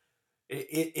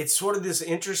it, it's sort of this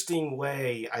interesting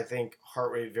way, I think,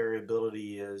 heart rate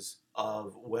variability is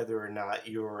of whether or not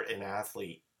you're an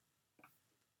athlete.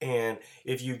 And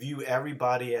if you view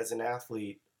everybody as an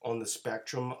athlete on the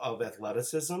spectrum of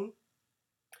athleticism,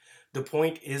 the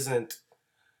point isn't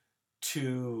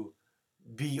to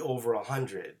be over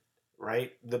 100,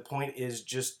 right? The point is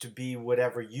just to be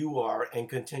whatever you are and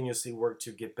continuously work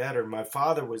to get better. My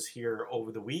father was here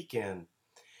over the weekend,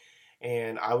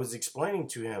 And I was explaining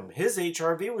to him his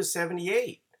HRV was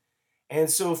 78. And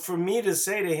so for me to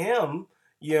say to him,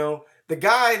 the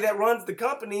guy that runs the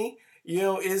company,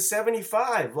 is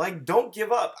 75. Like, don't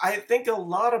give up. I think a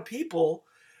lot of people,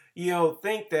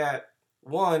 think that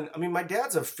my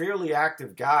dad's a fairly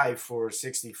active guy for a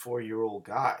 64-year-old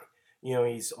guy.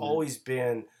 He's always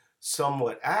been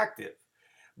somewhat active.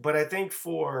 But I think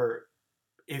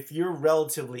if you're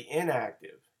relatively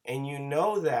inactive and you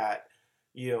know that,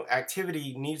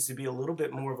 activity needs to be a little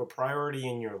bit more of a priority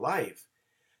in your life,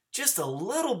 just a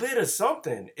little bit of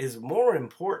something is more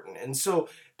important. And so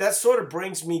that sort of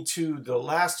brings me to the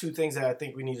last two things that I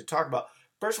think we need to talk about.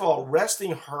 First of all,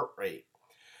 resting heart rate.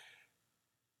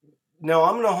 Now,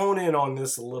 I'm going to hone in on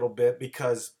this a little bit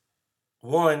because,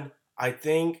 one, I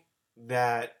think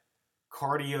that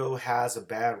cardio has a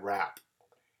bad rap.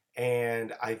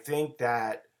 And I think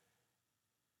that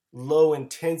low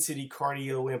intensity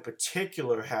cardio in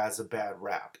particular has a bad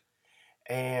rap.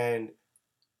 And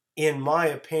in my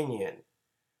opinion,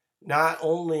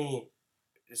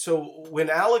 so when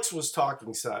Alex was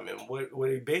talking, Simon, what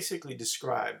he basically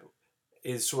described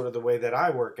is sort of the way that I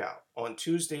work out. On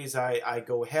Tuesdays, I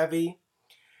go heavy,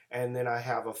 and then I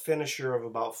have a finisher of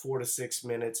about 4 to 6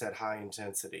 minutes at high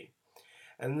intensity.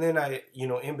 And then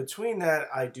in between that,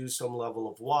 I do some level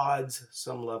of WODs,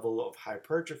 some level of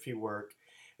hypertrophy work.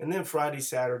 And then Friday,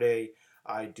 Saturday,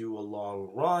 I do a long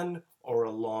run or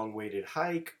a long weighted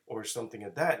hike or something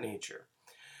of that nature.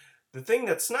 The thing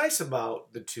that's nice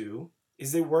about the two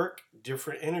is they work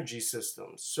different energy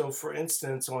systems. So for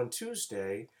instance, on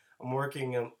Tuesday, I'm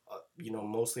working,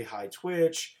 mostly high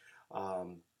twitch,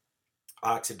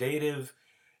 oxidative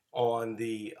on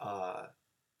the,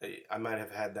 I might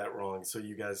have had that wrong. So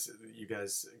you guys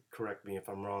correct me if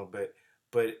I'm wrong,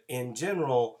 but in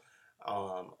general,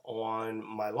 on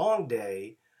my long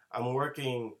day, I'm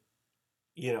working,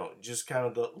 just kind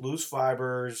of the loose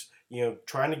fibers,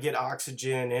 trying to get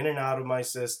oxygen in and out of my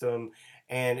system.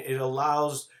 And it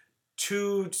allows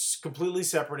two completely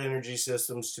separate energy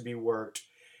systems to be worked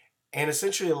and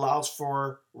essentially allows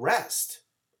for rest,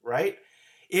 right?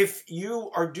 If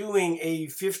you are doing a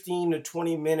 15 to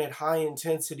 20 minute high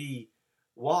intensity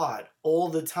WOD all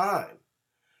the time,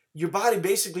 your body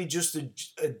basically just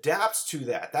adapts to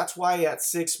that. That's why at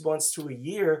 6 months to a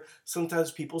year,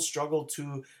 sometimes people struggle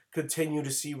to continue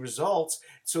to see results.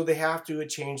 So they have to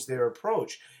change their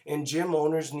approach. And gym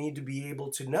owners need to be able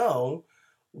to know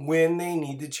when they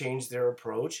need to change their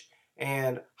approach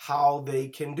and how they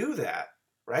can do that,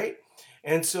 right?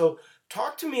 And so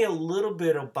talk to me a little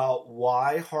bit about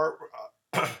why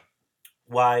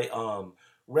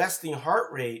resting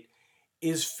heart rate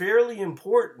is fairly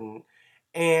important,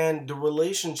 and the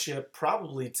relationship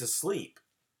probably to sleep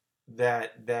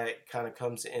that kind of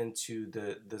comes into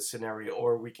the scenario,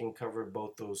 or we can cover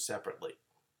both those separately.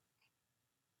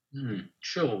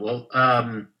 Sure. Well,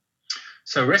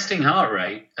 so resting heart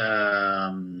rate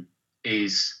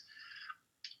is,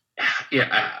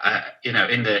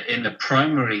 in the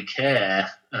primary care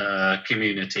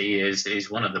community is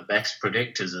one of the best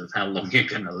predictors of how long you're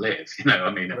going to live.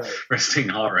 Right. Resting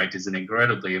heart rate is an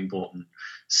incredibly important,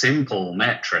 simple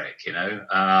metric.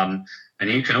 And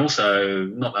you can also,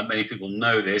 not that many people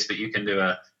know this, but you can do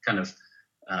a kind of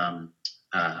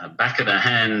back of the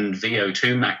hand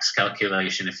VO2 max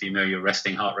calculation. If you know your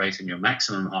resting heart rate and your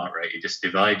maximum heart rate, you just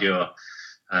divide your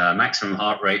maximum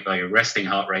heart rate by your resting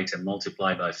heart rate and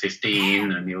multiply by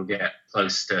 15, and you'll get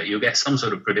some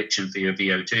sort of prediction for your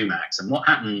VO2 max. And what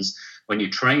happens when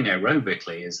you train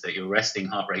aerobically is that your resting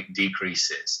heart rate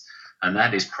decreases, and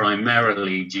that is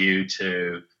primarily due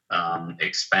to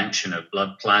expansion of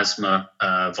blood plasma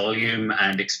volume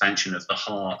and expansion of the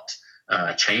heart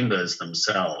chambers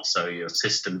themselves. So your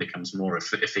system becomes more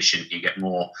efficient. You get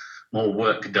more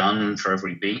work done for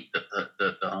every beat that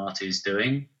the heart is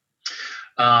doing.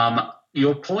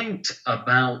 Your point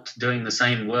about doing the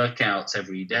same workouts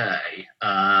every day,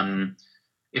 I'm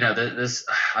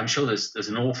sure there's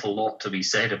an awful lot to be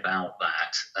said about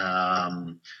that.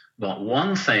 But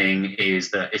one thing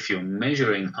is that if you're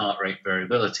measuring heart rate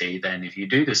variability, then if you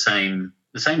do the same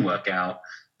workout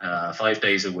 5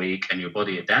 days a week and your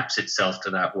body adapts itself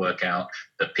to that workout,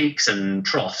 the peaks and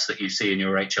troughs that you see in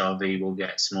your HRV will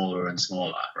get smaller and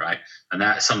smaller, right? And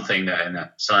that's something that in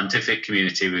a scientific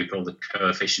community we call the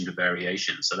coefficient of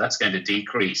variation. So that's going to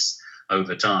decrease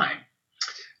over time.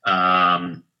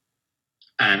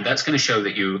 And that's going to show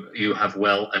that you have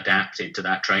well adapted to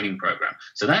that training program.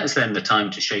 So that is then the time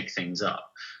to shake things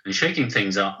up. And shaking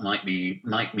things up might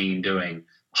mean doing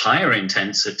higher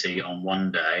intensity on one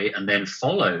day and then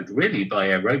followed really by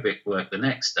aerobic work the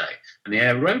next day. And the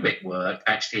aerobic work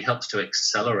actually helps to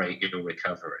accelerate your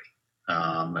recovery.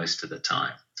 most of the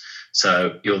time.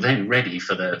 So you're then ready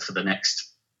for the next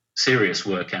serious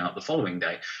workout the following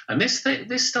day. And this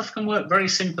stuff can work very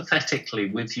sympathetically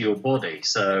with your body.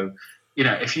 So,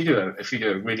 if you do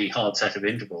a really hard set of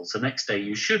intervals, the next day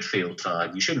you should feel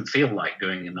tired. You shouldn't feel like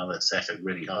doing another set of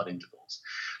really hard intervals.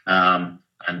 And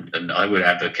I would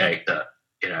advocate that,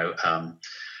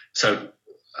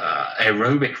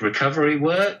 aerobic recovery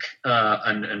work,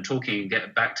 and talking,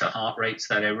 get back to heart rates,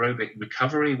 that aerobic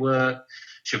recovery work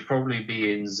should probably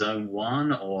be in zone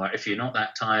 1, or if you're not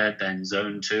that tired, then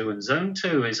zone 2. And zone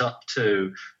 2 is up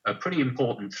to a pretty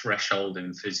important threshold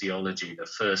in physiology, the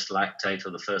first lactate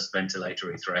or the first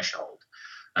ventilatory threshold.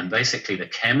 And basically the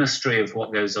chemistry of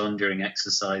what goes on during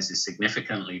exercise is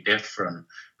significantly different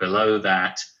below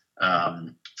that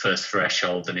first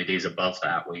threshold than it is above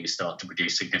that, where you start to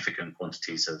produce significant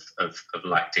quantities of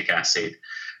lactic acid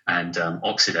and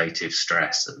oxidative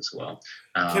stress as well.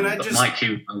 Mike,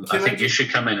 I think you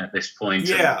should come in at this point.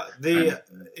 Yeah,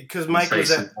 because Mike was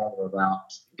some more about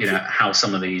how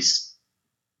some of these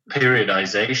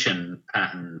periodization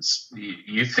patterns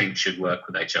you think should work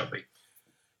with HRV.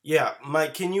 Yeah,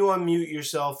 Mike, can you unmute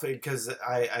yourself, because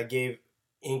I gave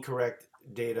incorrect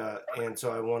data, and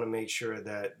so I want to make sure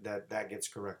that gets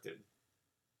corrected.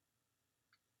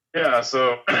 Yeah,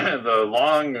 so the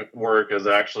long work is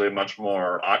actually much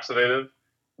more oxidative.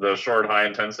 The short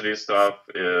high-intensity stuff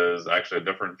is actually a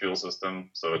different fuel system,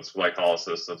 so it's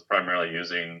glycolysis. It's primarily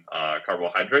using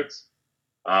carbohydrates.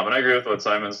 And I agree with what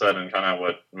Simon said, and kind of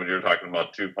what you're talking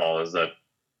about too, Paul, is that,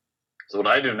 so what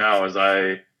I do now is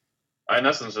I in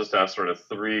essence just have sort of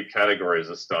 3 categories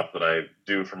of stuff that I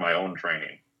do for my own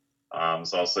training.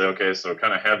 So I'll say, okay, so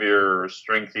kind of heavier,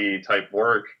 strengthy type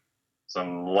work,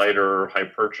 some lighter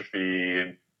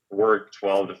hypertrophy work,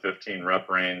 12 to 15 rep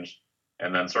range,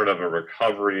 and then sort of a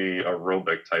recovery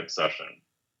aerobic type session.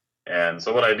 And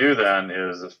so what I do then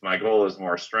is, if my goal is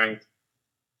more strength,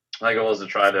 my goal is to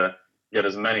try to get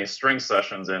as many strength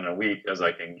sessions in a week as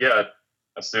I can get,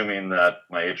 assuming that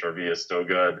my HRV is still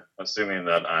good, assuming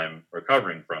that I'm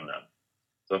recovering from them.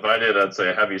 So if I did, I'd say,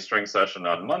 a heavy strength session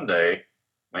on Monday,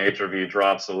 my HRV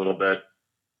drops a little bit,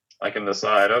 I can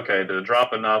decide, okay, did it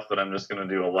drop enough that I'm just going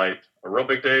to do a light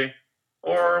aerobic day,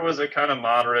 or was it kind of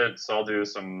moderate, so I'll do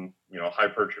some,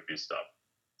 hypertrophy stuff.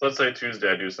 So let's say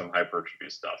Tuesday I do some hypertrophy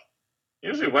stuff.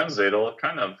 Usually Wednesday it'll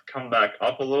kind of come back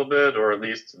up a little bit, or at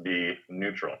least be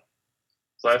neutral.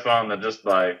 So I found that just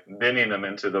by binning them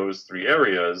into those 3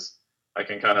 areas, I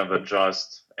can kind of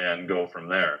adjust and go from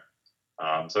there.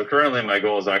 So currently my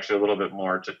goal is actually a little bit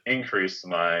more to increase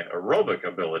my aerobic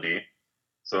ability.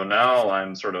 So now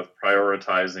I'm sort of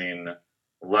prioritizing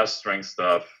less strength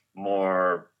stuff,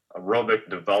 more aerobic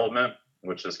development,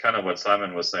 which is kind of what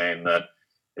Simon was saying, that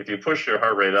if you push your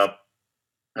heart rate up,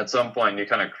 at some point you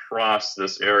kind of cross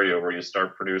this area where you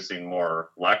start producing more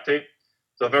lactate.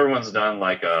 So if everyone's done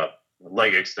like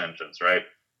leg extensions, right?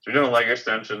 So you're doing leg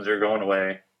extensions, you're going away,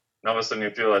 and all of a sudden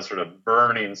you feel that sort of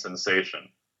burning sensation.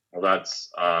 Well, that's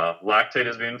lactate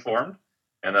is being formed,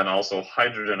 and then also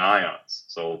hydrogen ions,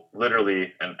 so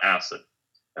literally an acid.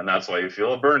 And that's why you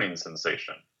feel a burning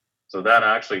sensation. So that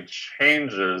actually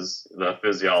changes the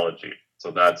physiology.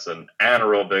 So that's an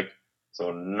anaerobic,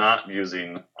 so not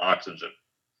using oxygen.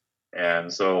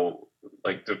 And so,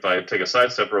 like, if I take a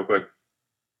side step real quick,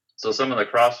 so some of the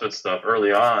CrossFit stuff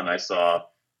early on I saw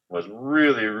was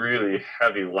really, really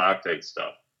heavy lactate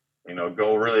stuff.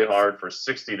 Go really hard for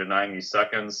 60 to 90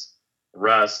 seconds,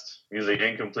 rest, usually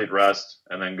incomplete rest,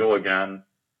 and then go again.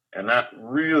 And that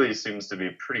really seems to be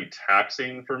pretty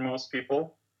taxing for most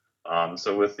people.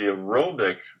 So with the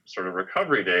aerobic sort of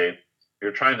recovery day,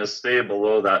 you're trying to stay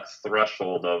below that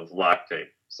threshold of lactate.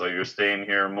 So you're staying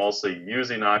here mostly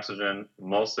using oxygen,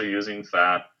 mostly using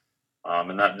fat,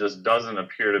 and that just doesn't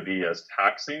appear to be as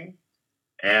taxing.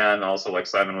 And also, like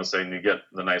Simon was saying, you get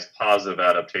the nice positive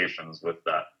adaptations with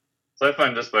that. So I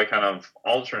find just by kind of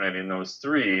alternating those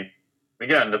 3,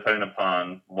 again, depending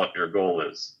upon what your goal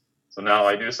is. So now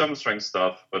I do some strength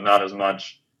stuff, but not as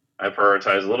much. I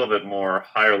prioritize a little bit more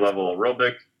higher level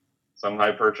aerobic, some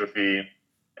hypertrophy,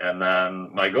 and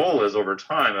then my goal is, over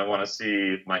time, I want to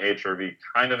see my HRV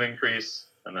kind of increase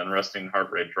and then resting heart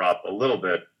rate drop a little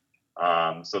bit.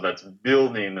 So that's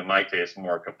building, in my case,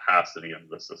 more capacity into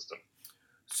the system.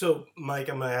 So, Mike,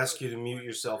 I'm going to ask you to mute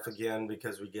yourself again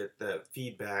because we get the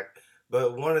feedback.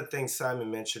 But one of the things Simon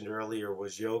mentioned earlier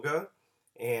was yoga,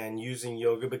 and using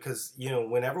yoga, because,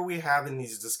 whenever we have in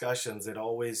these discussions, it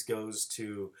always goes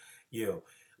to,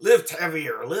 lift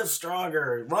heavier, lift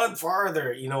stronger, run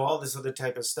farther, all this other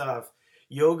type of stuff.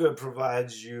 Yoga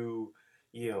provides you,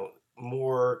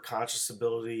 more conscious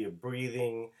ability of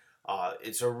breathing,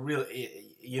 It's a real,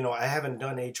 I haven't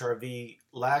done HRV.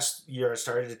 Last year I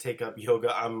started to take up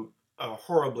yoga. I'm a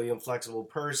horribly inflexible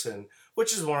person,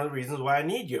 which is one of the reasons why I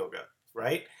need yoga,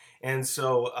 right? And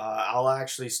so I'll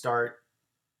actually start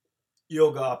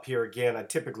yoga up here again. I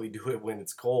typically do it when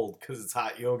it's cold because it's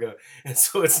hot yoga. And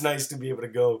so it's nice to be able to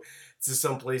go to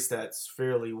some place that's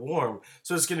fairly warm.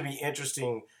 So it's going to be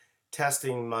interesting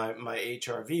testing my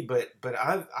HRV, but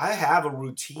I have a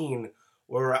routine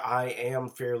where I am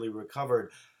fairly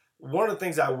recovered. One of the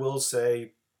things I will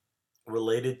say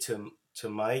related to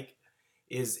Mike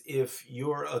is if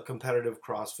you're a competitive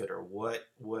CrossFitter, what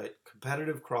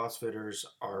competitive CrossFitters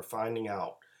are finding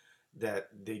out that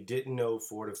they didn't know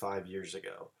 4 to 5 years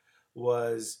ago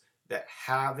was that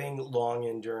having long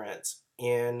endurance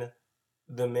in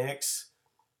the mix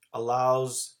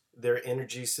allows their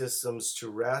energy systems to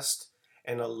rest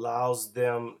and allows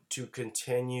them to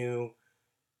continue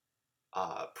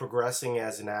progressing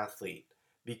as an athlete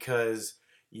because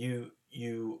you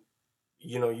you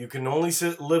you can only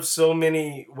lift so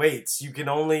many weights, you can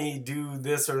only do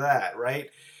this or that, right?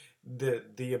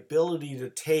 The ability to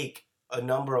take a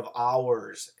number of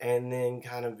hours and then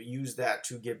kind of use that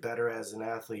to get better as an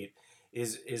athlete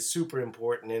is super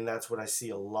important, and that's what I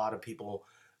see a lot of people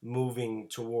moving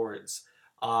towards.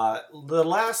 The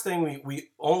last thing, we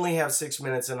only have 6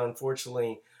 minutes, and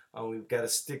unfortunately, we've got to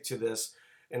stick to this.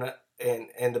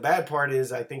 And the bad part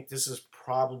is, I think this is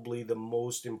probably the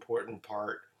most important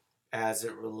part as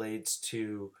it relates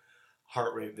to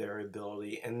heart rate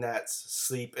variability, and that's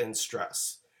sleep and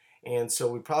stress. And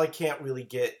so we probably can't really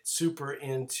get super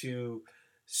into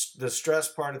the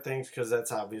stress part of things because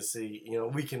that's obviously,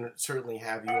 we can certainly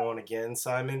have you on again,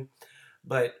 Simon.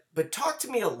 But talk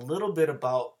to me a little bit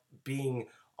about being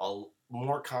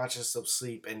more conscious of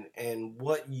sleep and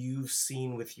what you've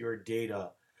seen with your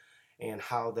data and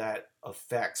how that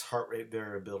affects heart rate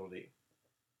variability.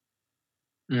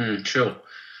 Sure.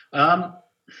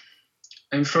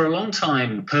 And for a long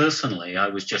time, personally, I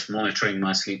was just monitoring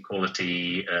my sleep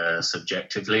quality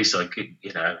subjectively, so I could,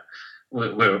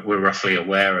 we're roughly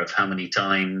aware of how many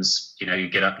times, you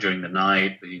get up during the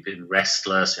night, you've been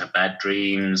restless, you have bad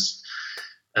dreams,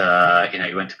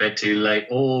 you went to bed too late,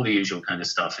 all the usual kind of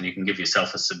stuff, and you can give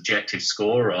yourself a subjective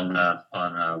score on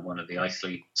one of the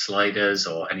iSleep sliders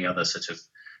or any other sort of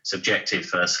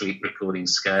subjective sleep recording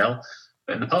scale.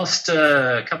 But in the past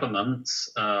couple of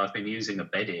months, I've been using a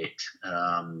Bedit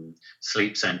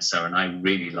sleep sensor, and I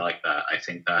really like that. I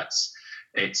think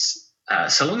it's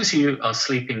so long as you are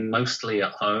sleeping mostly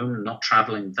at home, not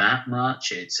traveling that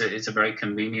much, it's a very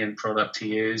convenient product to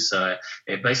use.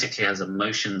 It basically has a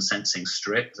motion sensing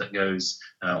strip that goes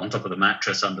on top of the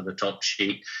mattress under the top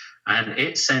sheet. And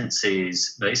it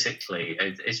senses, basically,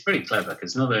 it's pretty clever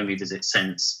because not only does it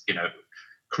sense,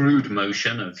 crude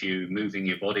motion of you moving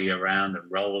your body around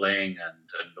and rolling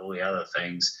and all the other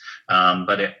things,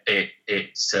 but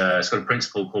it's got a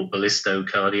principle called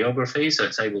ballistocardiography, so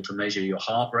it's able to measure your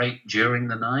heart rate during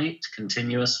the night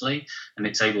continuously, and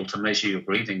it's able to measure your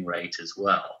breathing rate as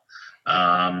well.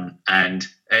 And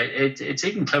it's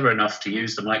even clever enough to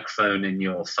use the microphone in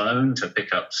your phone to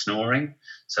pick up snoring.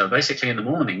 So basically in the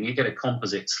morning you get a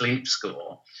composite sleep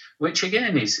score, which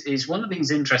again is one of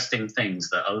these interesting things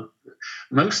that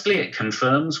mostly it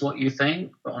confirms what you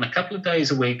think, but on a couple of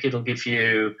days a week it'll give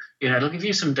you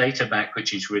some data back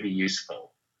which is really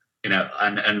useful.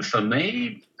 And for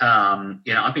me,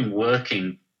 I've been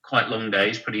working quite long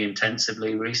days pretty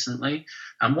intensively recently,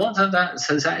 and what that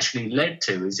has actually led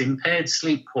to is impaired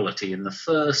sleep quality in the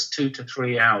first 2 to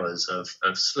 3 hours of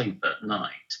sleep at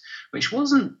night, which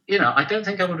wasn't, I don't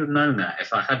think I would have known that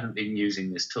if I hadn't been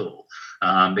using this tool,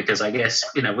 because I guess,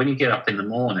 when you get up in the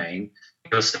morning,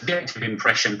 your subjective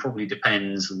impression probably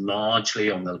depends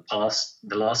largely on the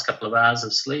last couple of hours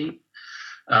of sleep,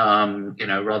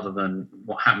 rather than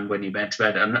what happened when you went to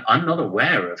bed. And I'm not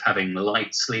aware of having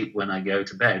light sleep when I go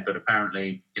to bed, but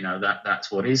apparently,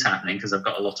 that's what is happening because I've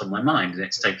got a lot on my mind, and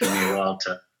it's taking me a while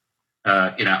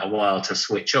to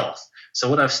switch off. So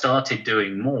what I've started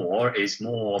doing more is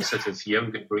more sort of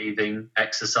yoga breathing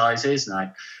exercises,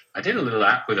 and I did a little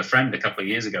app with a friend a couple of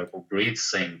years ago called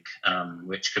BreatheSync,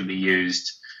 which can be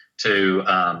used to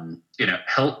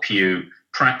help you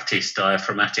practice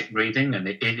diaphragmatic breathing, and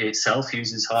it itself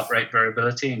uses heart rate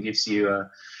variability and gives you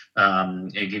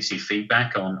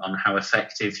feedback on how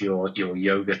effective your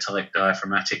yoga type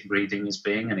diaphragmatic breathing is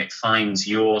being, and it finds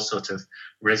your sort of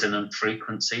resonant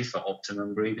frequency for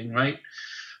optimum breathing rate.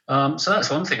 So that's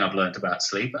one thing I've learned about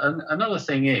sleep. And another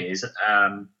thing is,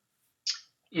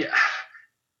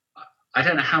 I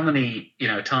don't know how many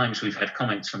times we've had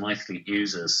comments from iSleep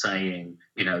users saying,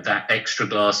 that extra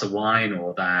glass of wine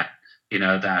or that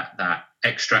that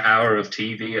extra hour of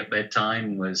TV at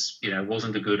bedtime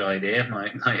wasn't a good idea. My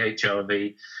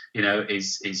HRV,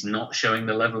 is not showing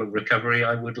the level of recovery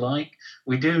I would like.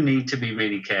 We do need to be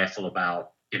really careful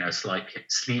about,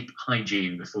 sleep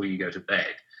hygiene before you go to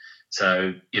bed.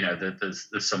 So, there's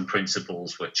some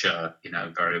principles which are,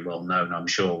 very well known, I'm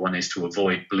sure. One is to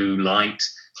avoid blue light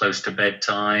close to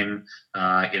bedtime,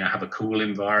 have a cool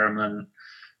environment.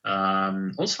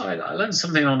 Also, I learned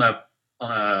something on a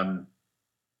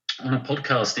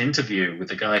podcast interview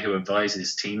with a guy who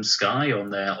advises Team Sky on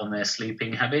their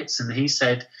sleeping habits, and he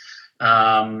said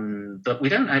that we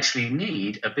don't actually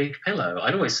need a big pillow.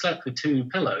 I'd always slept with two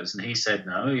pillows, and he said,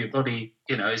 no, your body,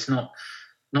 it's not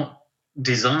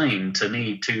designed to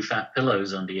need two fat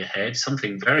pillows under your head.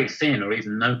 Something very thin or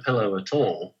even no pillow at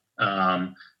all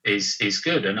is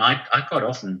good. And I quite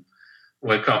often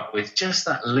woke up with just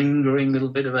that lingering little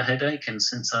bit of a headache, and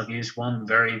since I've used one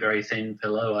very, very thin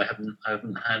pillow, I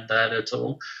haven't had that at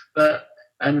all. But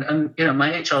and my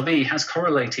HRV has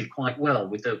correlated quite well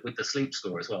with the sleep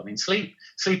score as well. I mean, sleep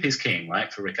is king,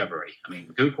 right, for recovery. I mean,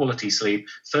 good quality sleep.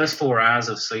 First 4 hours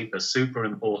of sleep are super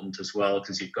important as well,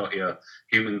 because you've got your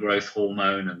human growth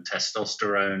hormone and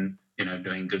testosterone,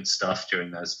 doing good stuff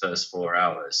during those first 4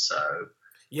 hours. So.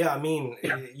 Yeah, I mean,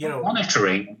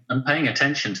 monitoring and paying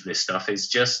attention to this stuff is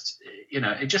just,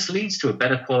 it just leads to a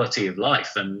better quality of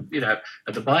life. And, at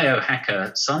the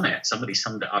Biohacker Summit, somebody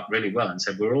summed it up really well and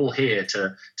said, we're all here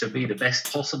to be the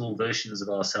best possible versions of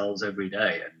ourselves every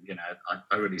day. And,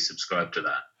 I really subscribe to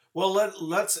that. Well,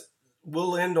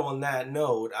 we'll end on that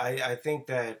note. I think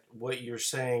that what you're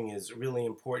saying is really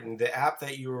important. The app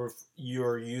that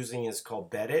you're using is called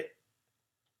Bedit.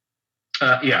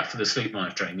 For the sleep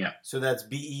monitoring, yeah. So that's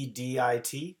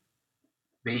BEDIT?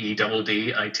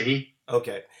 BEDDIT.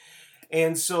 Okay.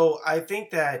 And so I think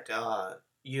that,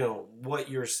 what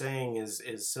you're saying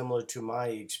is similar to my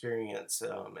experience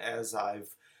as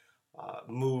I've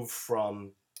moved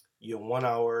from, 1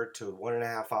 hour to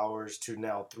 1.5 hours to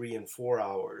now 3 and 4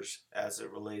 hours as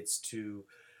it relates to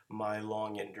my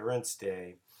long endurance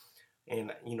day.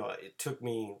 And, it took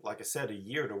me, like I said, a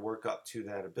year to work up to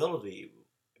that ability.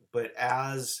 But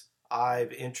as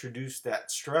I've introduced that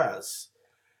stress,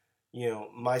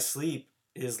 my sleep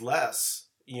is less,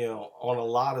 on a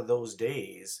lot of those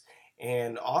days.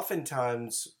 And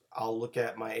oftentimes I'll look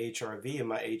at my HRV and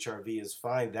my HRV is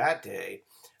fine that day.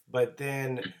 But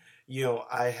then,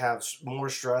 I have more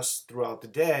stress throughout the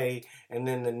day. And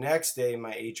then the next day,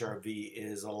 my HRV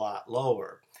is a lot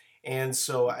lower. And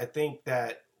so I think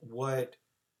that what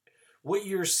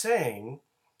you're saying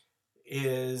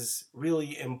is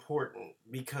really important,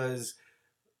 because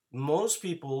most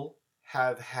people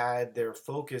have had their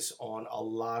focus on a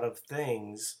lot of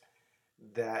things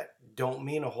that don't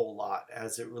mean a whole lot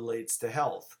as it relates to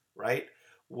health, right?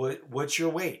 What's your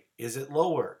weight? Is it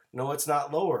lower? No, it's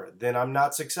not lower. Then I'm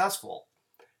not successful.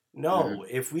 No,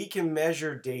 if we can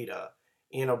measure data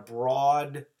in a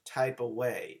broad type of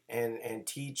way and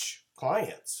teach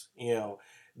clients,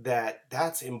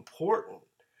 that's important,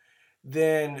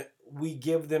 then we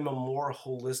give them a more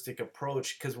holistic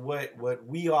approach. Because what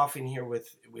we often hear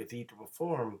with Eat to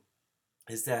Perform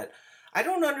is that I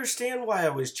don't understand why I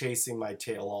was chasing my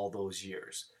tail all those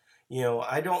years.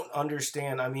 I don't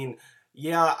understand. I mean,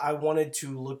 yeah, I wanted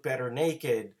to look better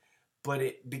naked, but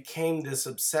it became this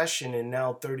obsession. And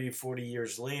now 30, 40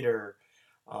 years later,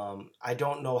 I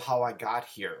don't know how I got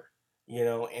here,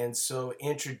 and so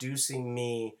introducing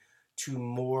me to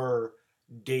more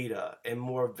data and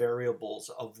more variables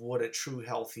of what a true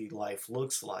healthy life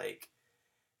looks like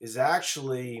is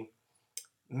actually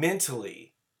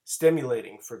mentally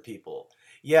stimulating for people.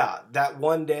 Yeah, that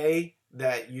one day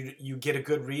that you get a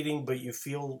good reading but you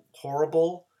feel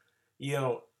horrible,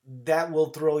 that will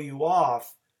throw you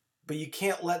off, but you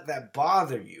can't let that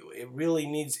bother you.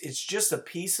 It's just a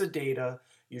piece of data.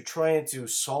 You're trying to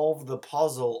solve the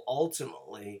puzzle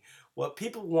ultimately. What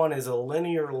people want is a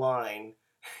linear line.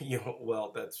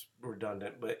 Well, that's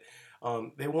redundant, but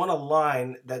they want a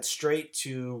line that's straight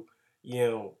to,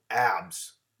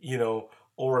 abs,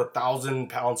 or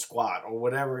 1,000-pound squat or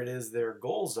whatever it is their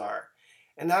goals are.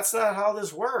 And that's not how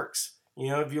this works.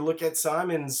 If you look at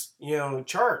Simon's,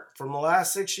 chart from the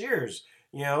last 6 years,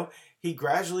 he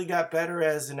gradually got better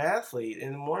as an athlete.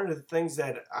 And one of the things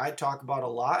that I talk about a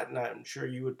lot, and I'm sure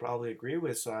you would probably agree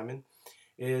with, Simon,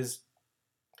 is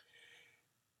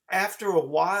after a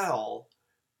while,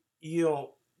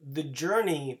 the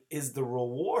journey is the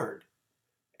reward,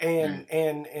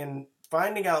 and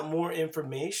finding out more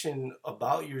information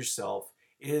about yourself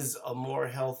is a more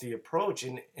healthy approach.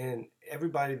 And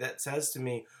everybody that says to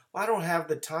me, well, I don't have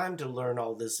the time to learn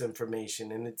all this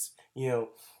information, and it's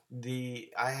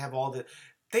I have all the,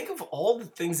 think of all the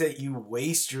things that you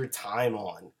waste your time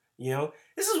on.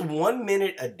 This is 1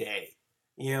 minute a day.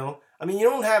 I mean, you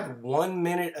don't have 1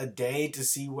 minute a day to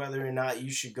see whether or not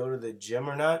you should go to the gym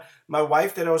or not. My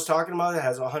wife that I was talking about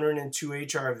has 102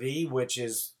 HRV, which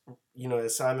is,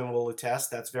 as Simon will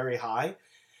attest, that's very high.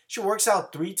 She works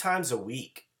out 3 times a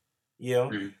week.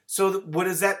 So what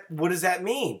does that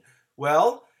mean?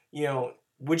 Well,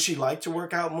 would she like to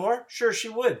work out more? Sure, she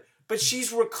would. But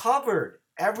she's recovered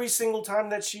every single time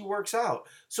that she works out.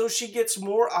 So she gets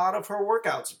more out of her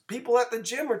workouts. People at the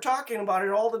gym are talking about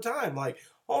it all the time. Like,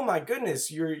 oh my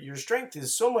goodness, your strength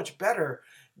is so much better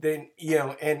than,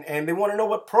 and they want to know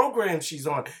what program she's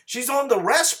on. She's on the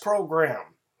rest program.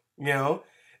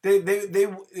 They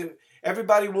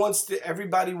everybody wants the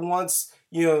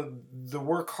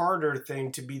work harder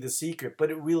thing to be the secret, but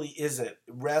it really isn't.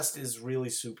 Rest is really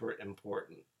super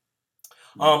important.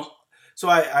 So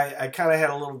I kind of had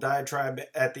a little diatribe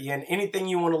at the end. Anything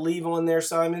you want to leave on there,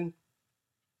 Simon?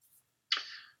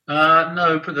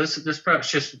 No, but there's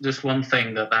perhaps just one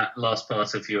thing that last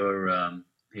part of your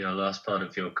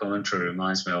commentary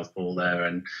reminds me of, Paul. There,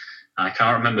 and I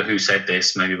can't remember who said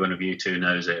this. Maybe one of you two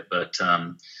knows it, but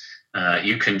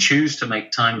you can choose to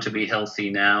make time to be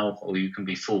healthy now, or you can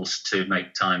be forced to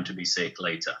make time to be sick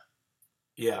later.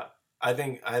 Yeah, I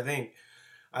think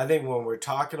when we're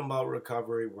talking about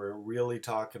recovery, we're really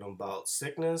talking about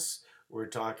sickness. We're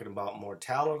talking about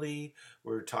mortality.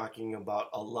 We're talking about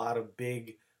a lot of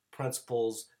big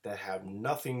principles that have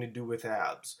nothing to do with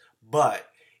abs. But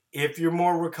if you're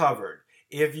more recovered,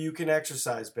 if you can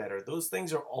exercise better, those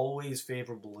things are always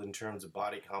favorable in terms of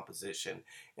body composition.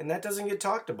 And that doesn't get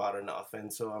talked about enough.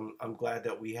 And so I'm glad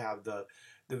that we have the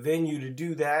venue to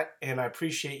do that. And I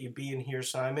appreciate you being here,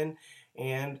 Simon.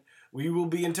 And we will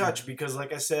be in touch because,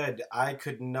 like I said, I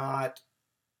could not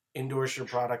endorse your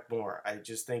product more. I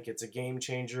just think it's a game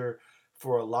changer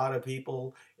for a lot of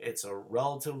people. It's a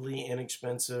relatively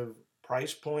inexpensive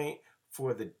price point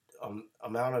for the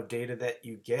amount of data that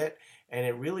you get, and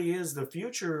it really is the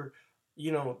future.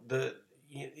 The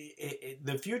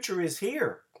future is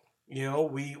here.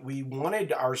 We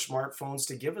wanted our smartphones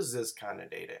to give us this kind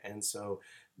of data, and so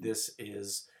this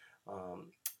is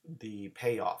the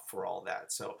payoff for all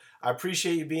that. So I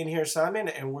appreciate you being here, Simon,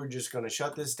 and we're just going to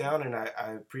shut this down, and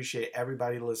I appreciate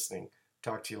everybody listening.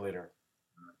 Talk to you later.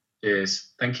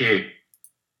 Cheers. Thank you.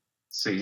 See you.